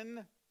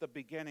 In the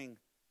beginning,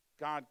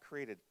 God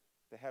created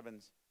the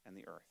heavens and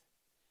the earth.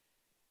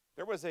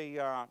 There was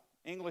a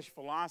English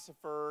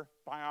philosopher,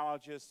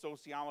 biologist,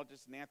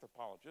 sociologist, and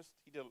anthropologist.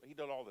 He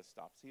did all this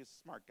stuff. So he's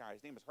a smart guy.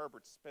 His name is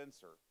Herbert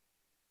Spencer.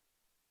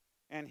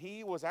 And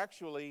he was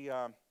actually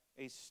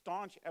a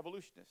staunch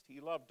evolutionist. He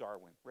loved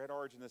Darwin. Read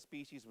Origin of the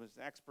Species, was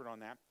an expert on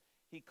that.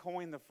 He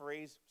coined the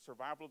phrase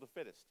survival of the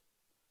fittest.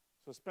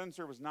 So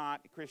Spencer was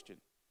not a Christian.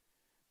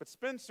 But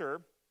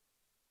Spencer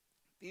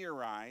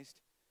theorized,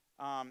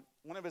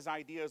 one of his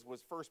ideas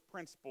was first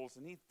principles,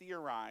 and he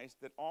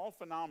theorized that all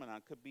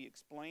phenomena could be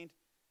explained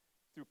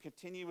through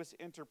continuous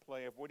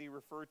interplay of what he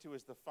referred to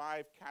as the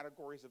 5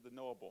 categories of the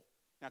knowable.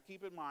 Now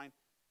keep in mind,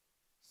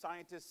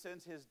 scientists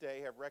since his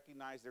day have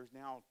recognized there's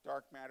now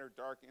dark matter,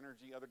 dark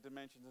energy, other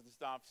dimensions and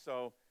stuff,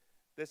 so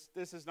this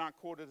is not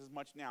quoted as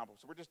much now,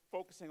 so we're just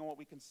focusing on what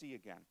we can see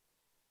again.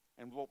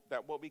 And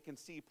that what we can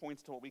see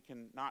points to what we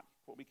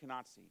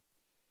cannot see.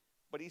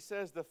 But he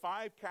says the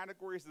 5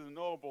 categories of the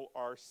knowable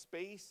are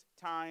space,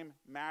 time,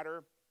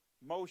 matter,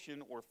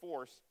 motion or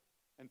force,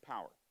 and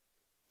power.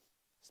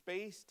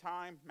 Space,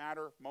 time,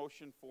 matter,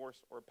 motion,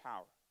 force, or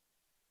power.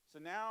 So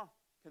now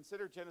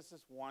consider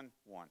Genesis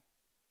 1:1.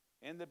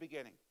 In the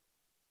beginning,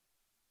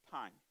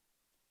 time.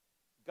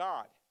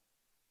 God,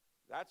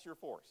 that's your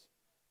force.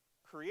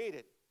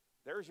 Created,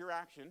 there's your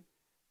action.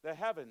 The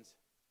heavens,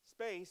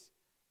 space,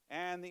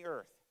 and the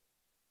earth,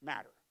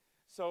 matter.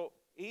 So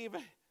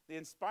even the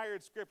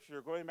inspired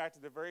scripture, going back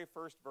to the very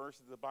first verse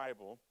of the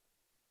Bible,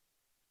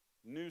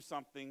 knew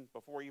something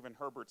before even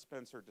Herbert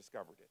Spencer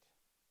discovered it.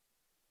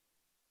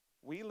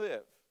 We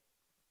live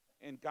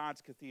in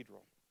God's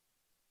cathedral,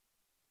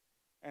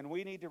 and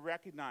we need to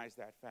recognize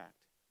that fact.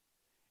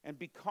 And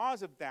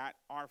because of that,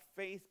 our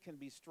faith can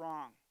be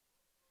strong.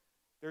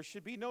 There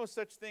should be no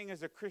such thing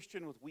as a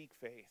Christian with weak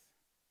faith.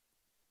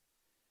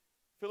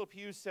 Philip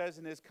Hughes says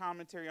in his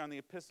commentary on the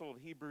Epistle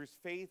of Hebrews,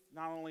 faith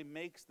not only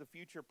makes the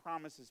future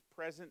promises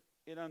present,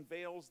 it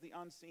unveils the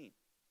unseen.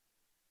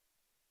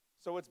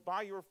 So it's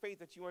by your faith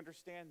that you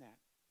understand that.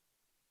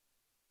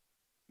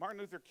 Martin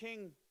Luther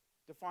King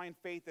defined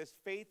faith as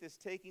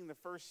taking the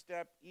first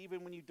step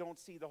even when you don't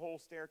see the whole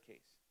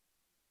staircase.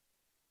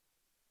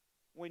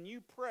 When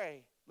you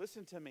pray,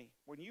 listen to me,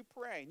 when you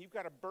pray and you've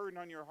got a burden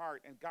on your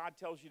heart and God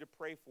tells you to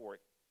pray for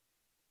it,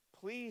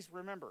 please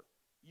remember,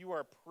 you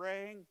are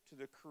praying to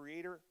the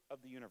creator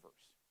of the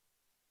universe.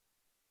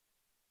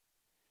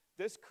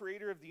 This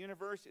creator of the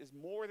universe is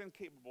more than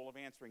capable of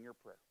answering your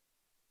prayer.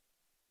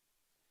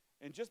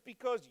 And just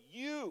because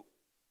you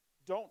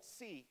don't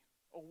see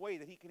a way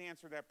that he can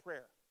answer that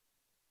prayer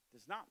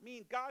does not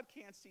mean God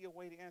can't see a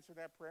way to answer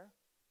that prayer.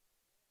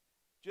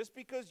 Just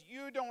because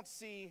you don't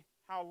see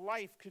how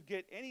life could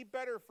get any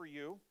better for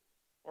you,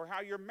 or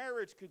how your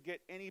marriage could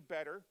get any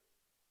better,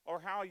 or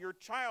how your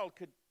child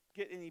could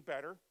get any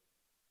better.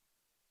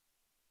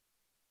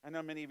 I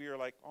know many of you are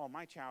like, oh,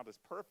 my child is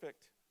perfect.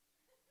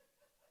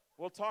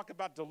 We'll talk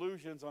about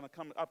delusions on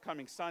an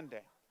upcoming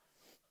Sunday.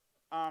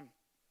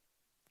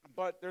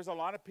 But there's a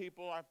lot of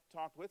people I've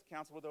talked with,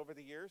 counseled with over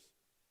the years.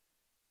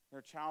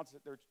 Their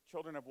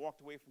children have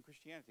walked away from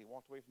Christianity,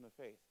 walked away from the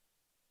faith.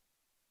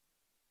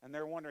 And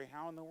they're wondering,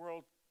 how in the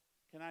world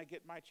can I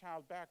get my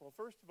child back? Well,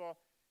 first of all,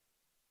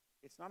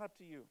 it's not up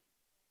to you.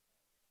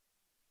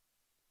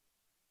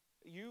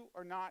 You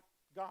are not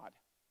God.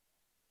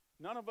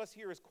 None of us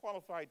here is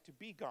qualified to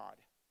be God.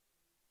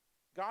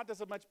 God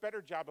does a much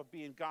better job of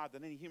being God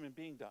than any human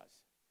being does.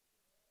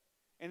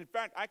 And in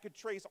fact, I could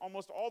trace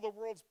almost all the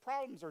world's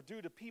problems are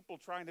due to people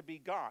trying to be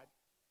God.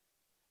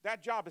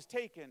 That job is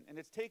taken, and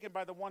it's taken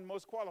by the one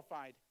most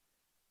qualified.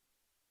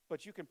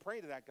 But you can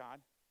pray to that God.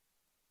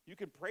 You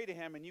can pray to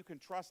him, and you can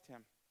trust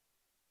him.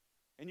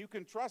 And you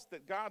can trust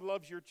that God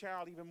loves your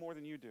child even more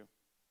than you do.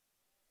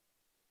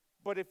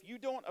 But if you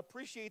don't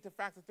appreciate the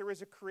fact that there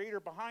is a creator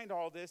behind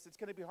all this, it's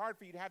going to be hard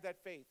for you to have that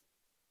faith.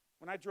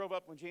 When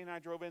Jane and I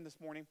drove in this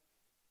morning,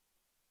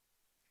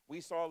 we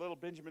saw a little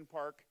Benjamin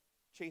Park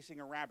chasing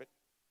a rabbit.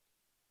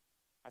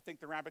 I think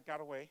the rabbit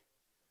got away.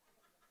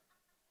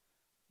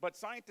 But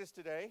scientists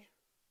today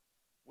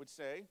would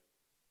say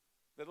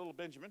that little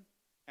Benjamin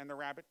and the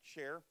rabbit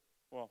share,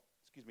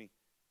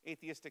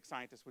 atheistic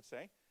scientists would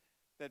say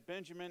that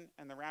Benjamin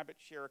and the rabbit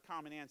share a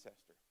common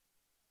ancestor.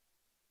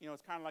 You know,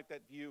 it's kind of like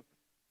that view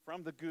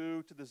from the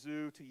goo to the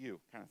zoo to you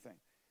kind of thing.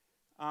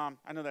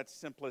 I know that's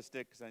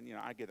simplistic, because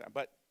I get that,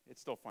 but it's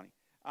still funny.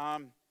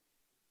 I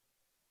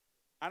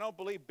don't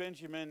believe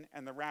Benjamin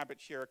and the rabbit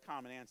share a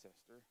common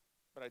ancestor,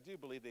 but I do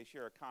believe they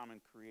share a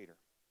common creator.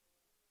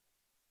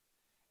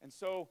 And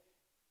so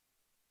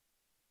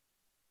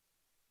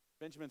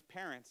Benjamin's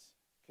parents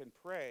can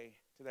pray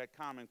to that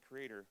common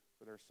creator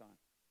for their son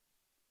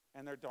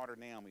and their daughter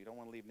Naomi. You don't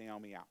want to leave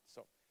Naomi out.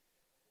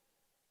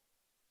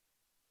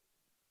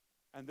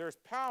 And there's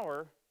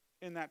power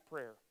in that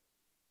prayer,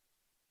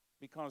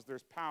 because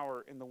there's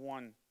power in the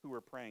one who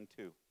we're praying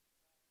to.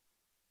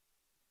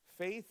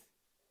 Faith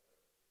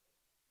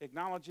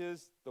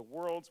acknowledges the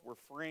worlds were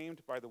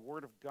framed by the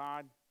Word of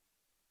God,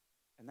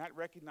 and that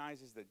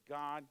recognizes that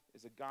God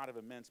is a God of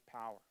immense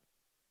power.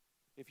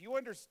 If you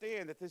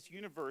understand that this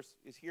universe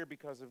is here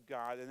because of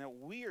God, and that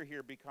we are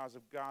here because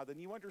of God, then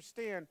you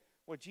understand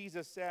what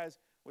Jesus says,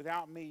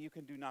 without me you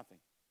can do nothing.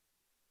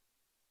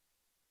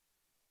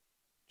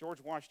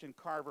 George Washington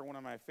Carver, one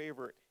of my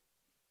favorite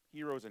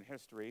heroes in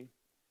history,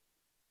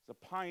 is a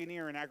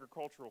pioneer in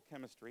agricultural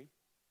chemistry.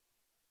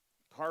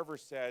 Carver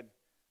said,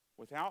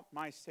 "Without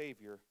my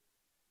Savior,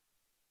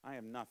 I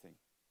am nothing.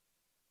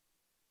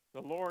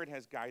 The Lord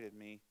has guided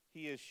me.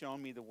 He has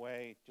shown me the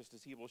way, just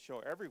as he will show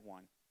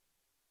everyone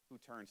who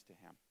turns to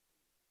him."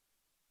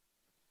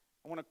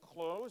 I want to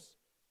close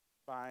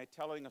by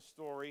telling a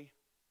story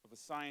of a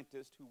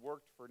scientist who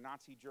worked for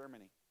Nazi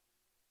Germany.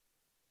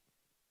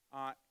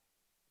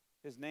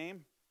 His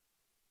name,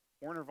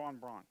 Wernher von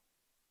Braun.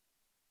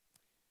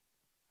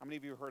 How many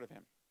of you have heard of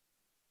him?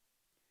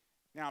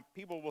 Now,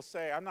 people will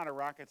say, I'm not a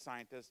rocket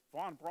scientist.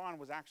 Von Braun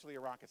was actually a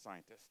rocket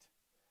scientist,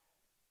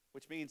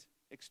 which means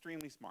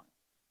extremely smart.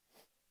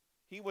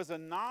 He was a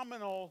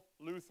nominal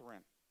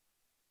Lutheran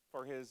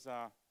for his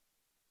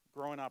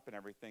growing up and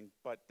everything,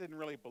 but didn't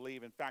really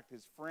believe. In fact,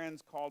 his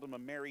friends called him a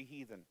merry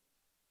heathen.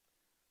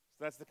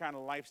 So that's the kind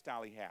of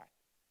lifestyle he had.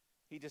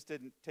 He just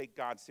didn't take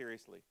God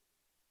seriously.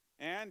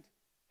 And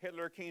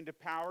Hitler came to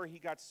power. He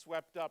got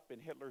swept up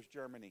in Hitler's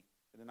Germany,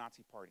 in the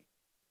Nazi Party.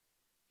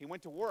 He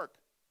went to work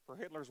for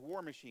Hitler's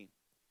war machine.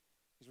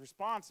 He's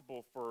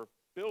responsible for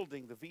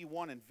building the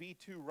V-1 and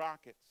V-2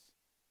 rockets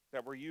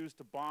that were used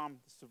to bomb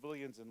the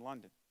civilians in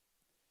London.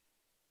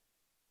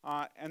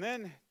 And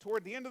then,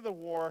 toward the end of the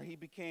war, he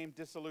became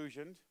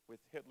disillusioned with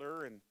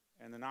Hitler and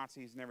the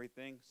Nazis and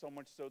everything, so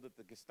much so that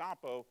the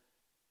Gestapo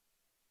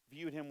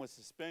viewed him with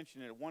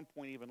suspicion and at one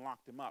point even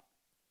locked him up.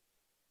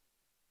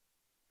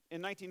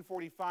 In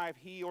 1945,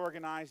 he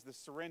organized the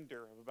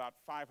surrender of about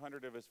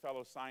 500 of his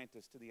fellow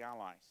scientists to the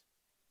Allies.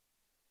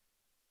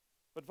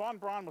 But von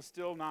Braun was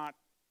still not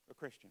a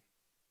Christian.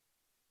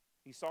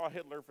 He saw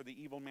Hitler for the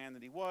evil man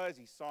that he was.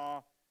 He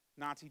saw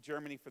Nazi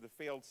Germany for the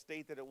failed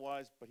state that it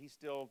was, but he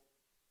still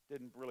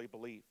didn't really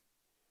believe.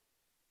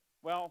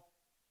 Well,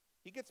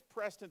 he gets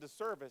pressed into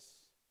service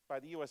by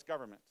the U.S.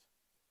 government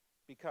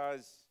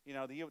because,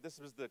 this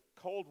was the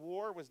Cold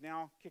War was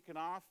now kicking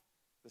off.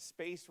 The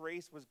space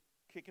race was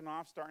kicking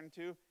off, starting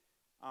to.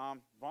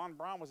 Von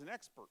Braun was an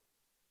expert.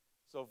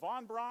 So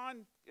von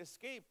Braun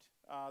escaped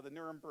the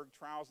Nuremberg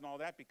trials and all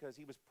that because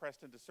he was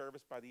pressed into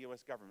service by the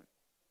U.S. government.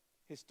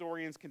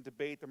 Historians can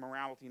debate the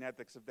morality and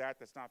ethics of that.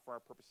 That's not for our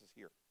purposes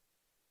here.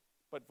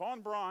 But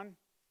von Braun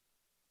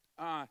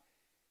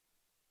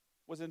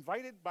was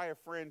invited by a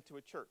friend to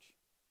a church,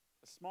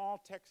 a small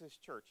Texas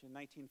church in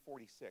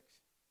 1946.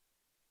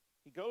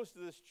 He goes to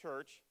this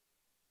church,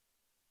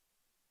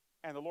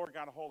 and the Lord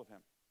got a hold of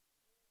him.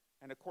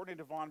 And according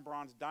to von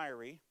Braun's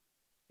diary,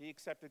 he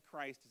accepted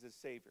Christ as his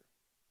Savior.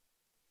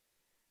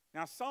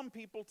 Now, some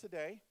people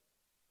today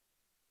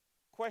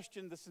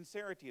question the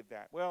sincerity of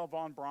that. Well,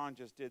 von Braun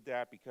just did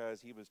that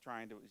because he was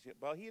trying to,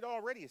 well, he had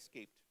already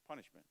escaped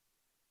punishment.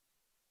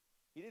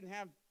 He didn't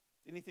have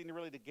anything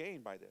really to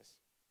gain by this.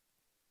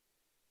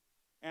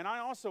 And I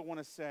also want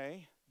to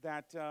say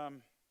that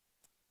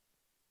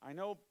I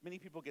know many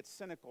people get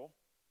cynical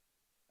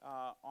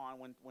on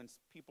when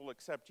people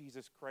accept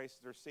Jesus Christ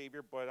as their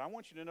Savior, but I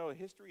want you to know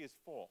history is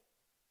full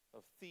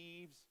of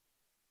thieves,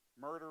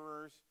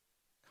 murderers,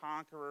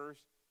 conquerors,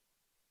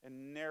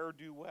 and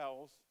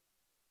ne'er-do-wells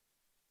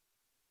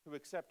who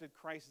accepted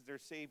Christ as their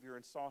Savior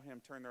and saw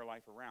him turn their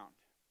life around.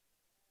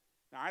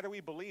 Now, either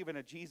we believe in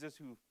a Jesus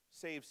who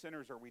saves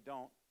sinners or we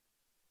don't.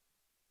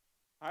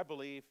 I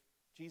believe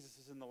Jesus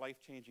is in the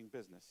life-changing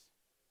business.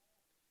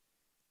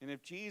 And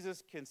if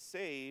Jesus can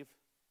save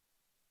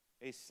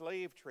a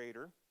slave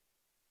trader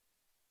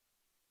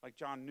like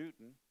John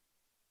Newton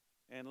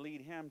and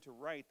lead him to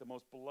write the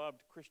most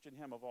beloved Christian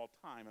hymn of all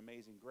time,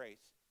 Amazing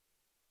Grace,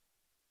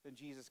 then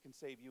Jesus can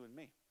save you and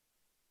me.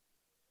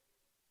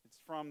 It's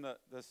from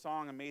the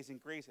song Amazing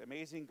Grace.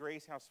 Amazing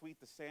grace, how sweet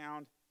the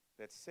sound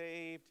that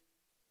saved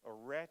a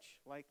wretch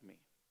like me.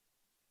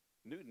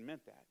 Newton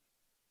meant that.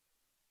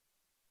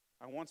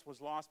 I once was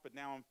lost, but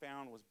now I'm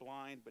found, was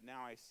blind, but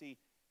now I see.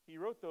 He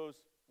wrote those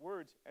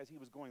words as he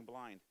was going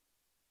blind,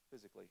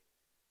 physically.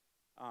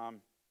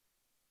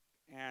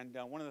 And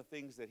one of the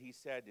things that he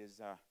said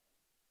is,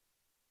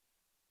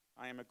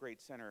 I am a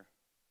great sinner.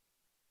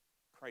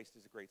 Christ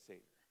is a great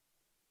Savior.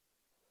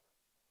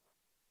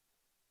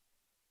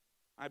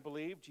 I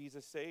believe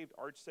Jesus saved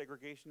arch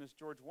segregationist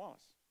George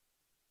Wallace.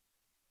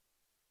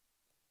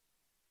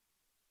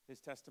 His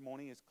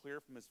testimony is clear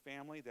from his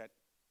family that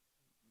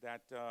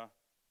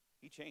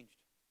he changed.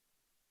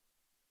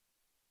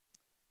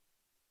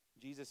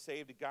 Jesus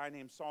saved a guy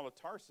named Saul of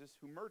Tarsus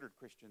who murdered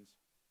Christians.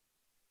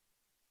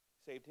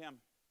 Saved him.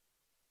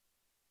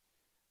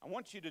 I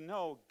want you to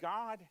know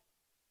God,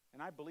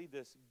 and I believe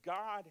this,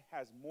 God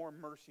has more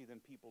mercy than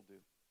people do.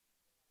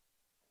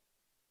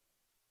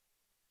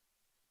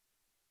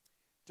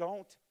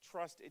 Don't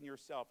trust in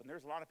yourself. And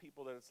there's a lot of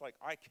people that it's like,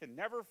 I can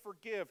never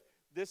forgive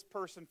this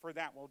person for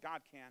that. Well,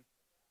 God can.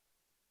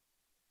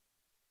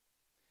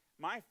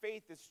 My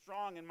faith is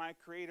strong in my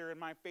Creator, and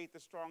my faith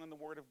is strong in the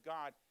Word of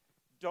God.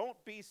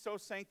 Don't be so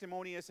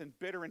sanctimonious and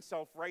bitter and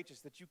self-righteous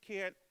that you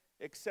can't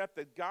accept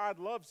that God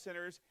loves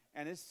sinners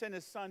and has sent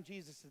his Son,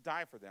 Jesus, to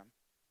die for them.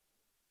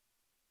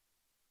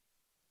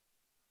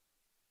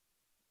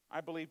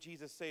 I believe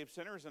Jesus saved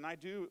sinners, and I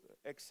do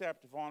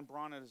accept Von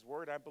Braun and his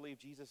word. I believe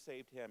Jesus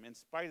saved him, in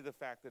spite of the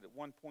fact that at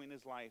one point in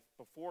his life,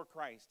 before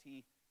Christ,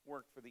 he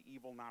worked for the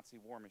evil Nazi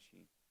war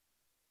machine.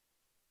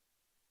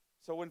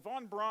 So when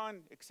Von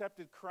Braun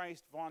accepted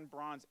Christ, Von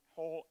Braun's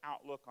whole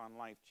outlook on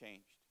life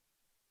changed.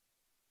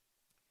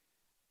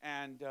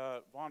 And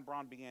Von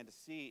Braun began to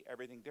see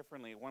everything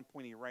differently. At one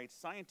point he writes,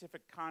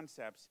 scientific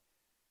concepts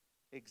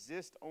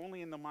exist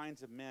only in the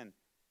minds of men.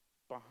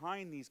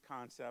 Behind these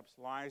concepts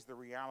lies the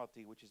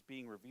reality which is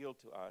being revealed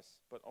to us,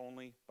 but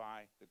only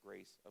by the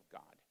grace of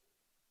God.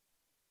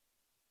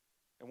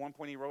 At one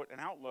point he wrote, an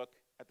outlook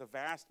at the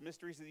vast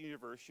mysteries of the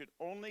universe should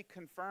only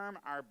confirm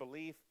our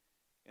belief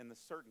in the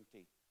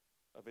certainty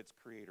of its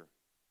creator.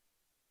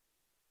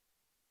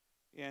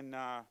 In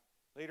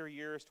later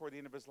years, toward the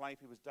end of his life,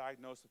 he was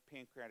diagnosed with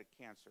pancreatic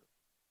cancer.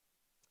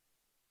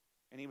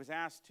 And he was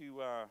asked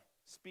to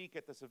speak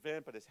at this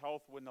event, but his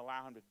health wouldn't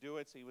allow him to do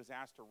it, so he was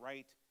asked to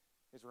write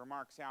his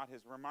remarks out.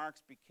 His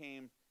remarks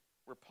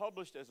were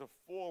published as a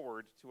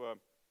foreword to a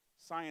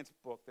science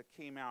book that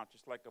came out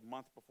just like a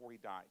month before he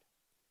died.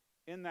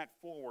 In that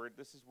foreword,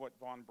 this is what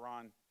Von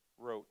Braun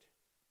wrote.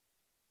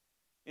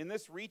 In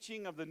this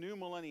reaching of the new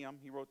millennium,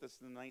 he wrote this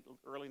in the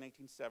early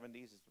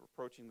 1970s, as we're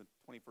approaching the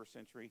 21st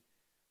century.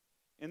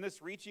 In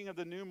this reaching of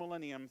the new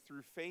millennium,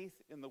 through faith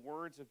in the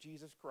words of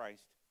Jesus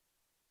Christ,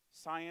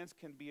 science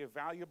can be a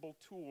valuable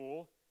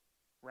tool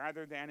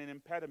rather than an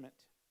impediment.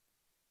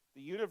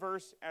 The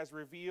universe, as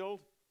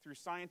revealed through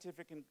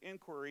scientific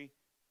inquiry,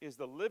 is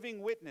the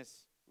living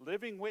witness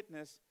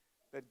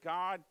that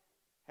God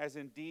has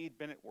indeed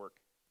been at work.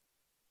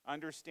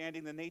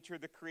 Understanding the nature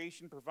of the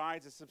creation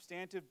provides a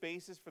substantive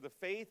basis for the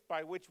faith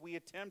by which we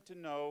attempt to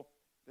know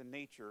the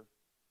nature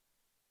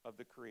of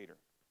the Creator.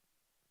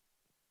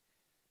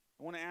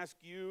 I want to ask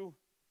you,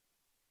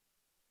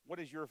 what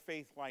is your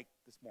faith like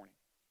this morning?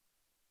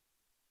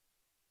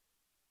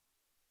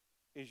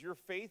 Is your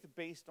faith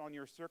based on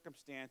your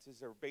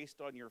circumstances, or based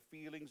on your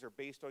feelings, or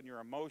based on your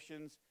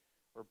emotions,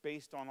 or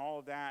based on all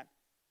of that?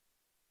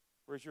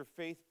 Or is your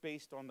faith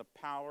based on the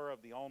power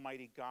of the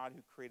Almighty God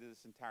who created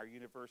this entire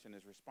universe and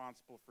is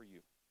responsible for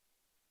you?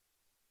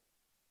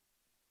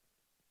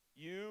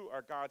 You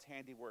are God's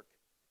handiwork.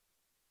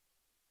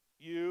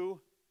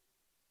 You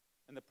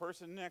and the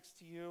person next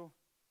to you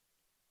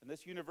and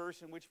this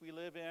universe in which we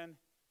live in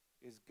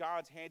is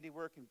God's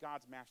handiwork and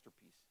God's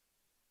masterpiece.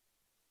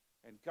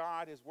 And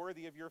God is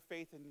worthy of your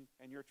faith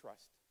and your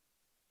trust.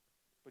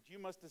 But you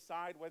must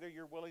decide whether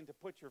you're willing to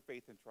put your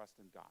faith and trust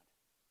in God.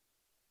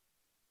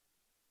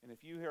 And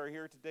if you are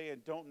here today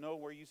and don't know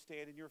where you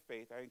stand in your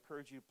faith, I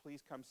encourage you,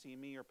 please come see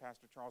me or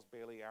Pastor Charles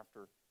Bailey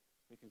after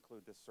we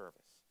conclude this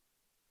service.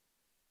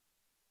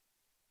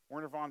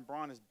 Werner von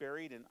Braun is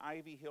buried in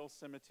Ivy Hill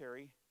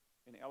Cemetery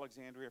in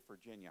Alexandria,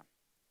 Virginia.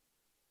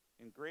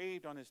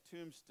 Engraved on his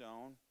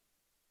tombstone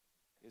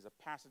is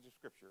a passage of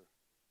Scripture.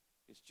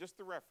 It's just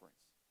the reference,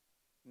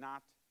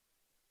 not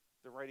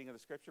the writing of the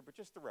Scripture, but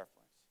just the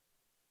reference.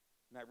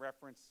 And that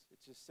reference, it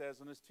just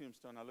says on his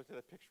tombstone, I looked at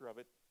a picture of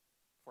it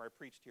before I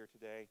preached here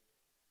today,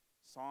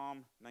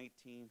 Psalm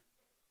 19,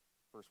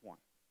 verse 1.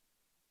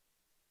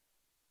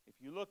 If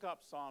you look up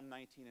Psalm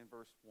 19 and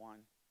verse 1,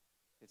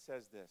 it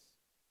says this: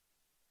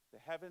 the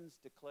heavens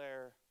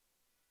declare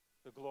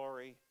the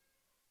glory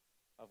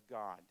of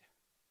God.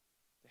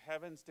 The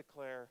heavens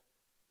declare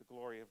the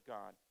glory of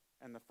God,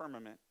 and the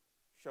firmament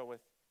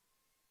showeth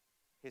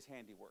his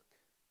handiwork.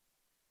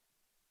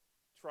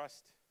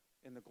 Trust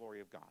in the glory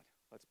of God.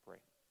 Let's pray.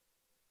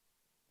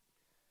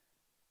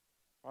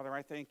 Father,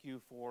 I thank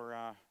you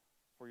for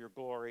your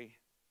glory.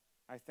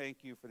 I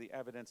thank you for the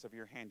evidence of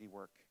your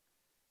handiwork.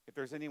 If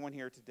there's anyone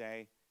here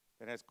today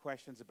that has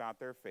questions about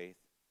their faith,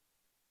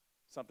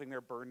 something they're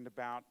burdened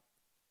about,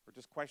 or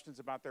just questions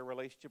about their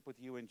relationship with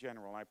you in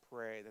general, I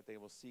pray that they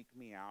will seek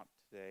me out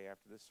today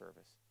after this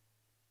service.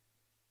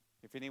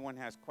 If anyone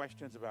has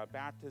questions about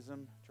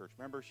baptism, church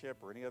membership,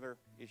 or any other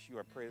issue,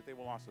 I pray that they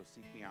will also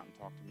seek me out and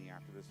talk to me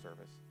after this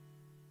service.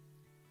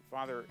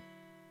 Father,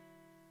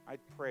 I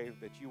pray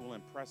that you will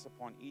impress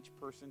upon each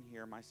person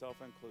here, myself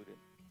included.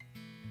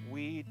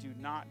 We do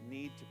not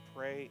need to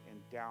pray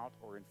in doubt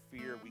or in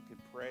fear. We can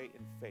pray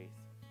in faith.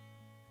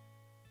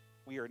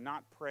 We are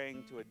not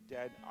praying to a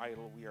dead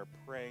idol. We are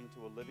praying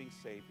to a living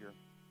Savior.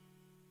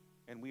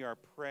 And we are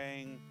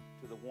praying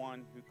to the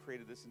one who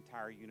created this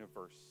entire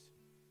universe.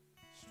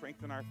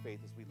 Strengthen our faith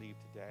as we leave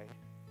today.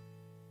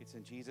 It's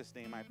in Jesus'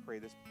 name I pray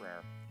this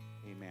prayer.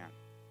 Amen.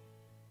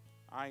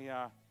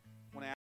 I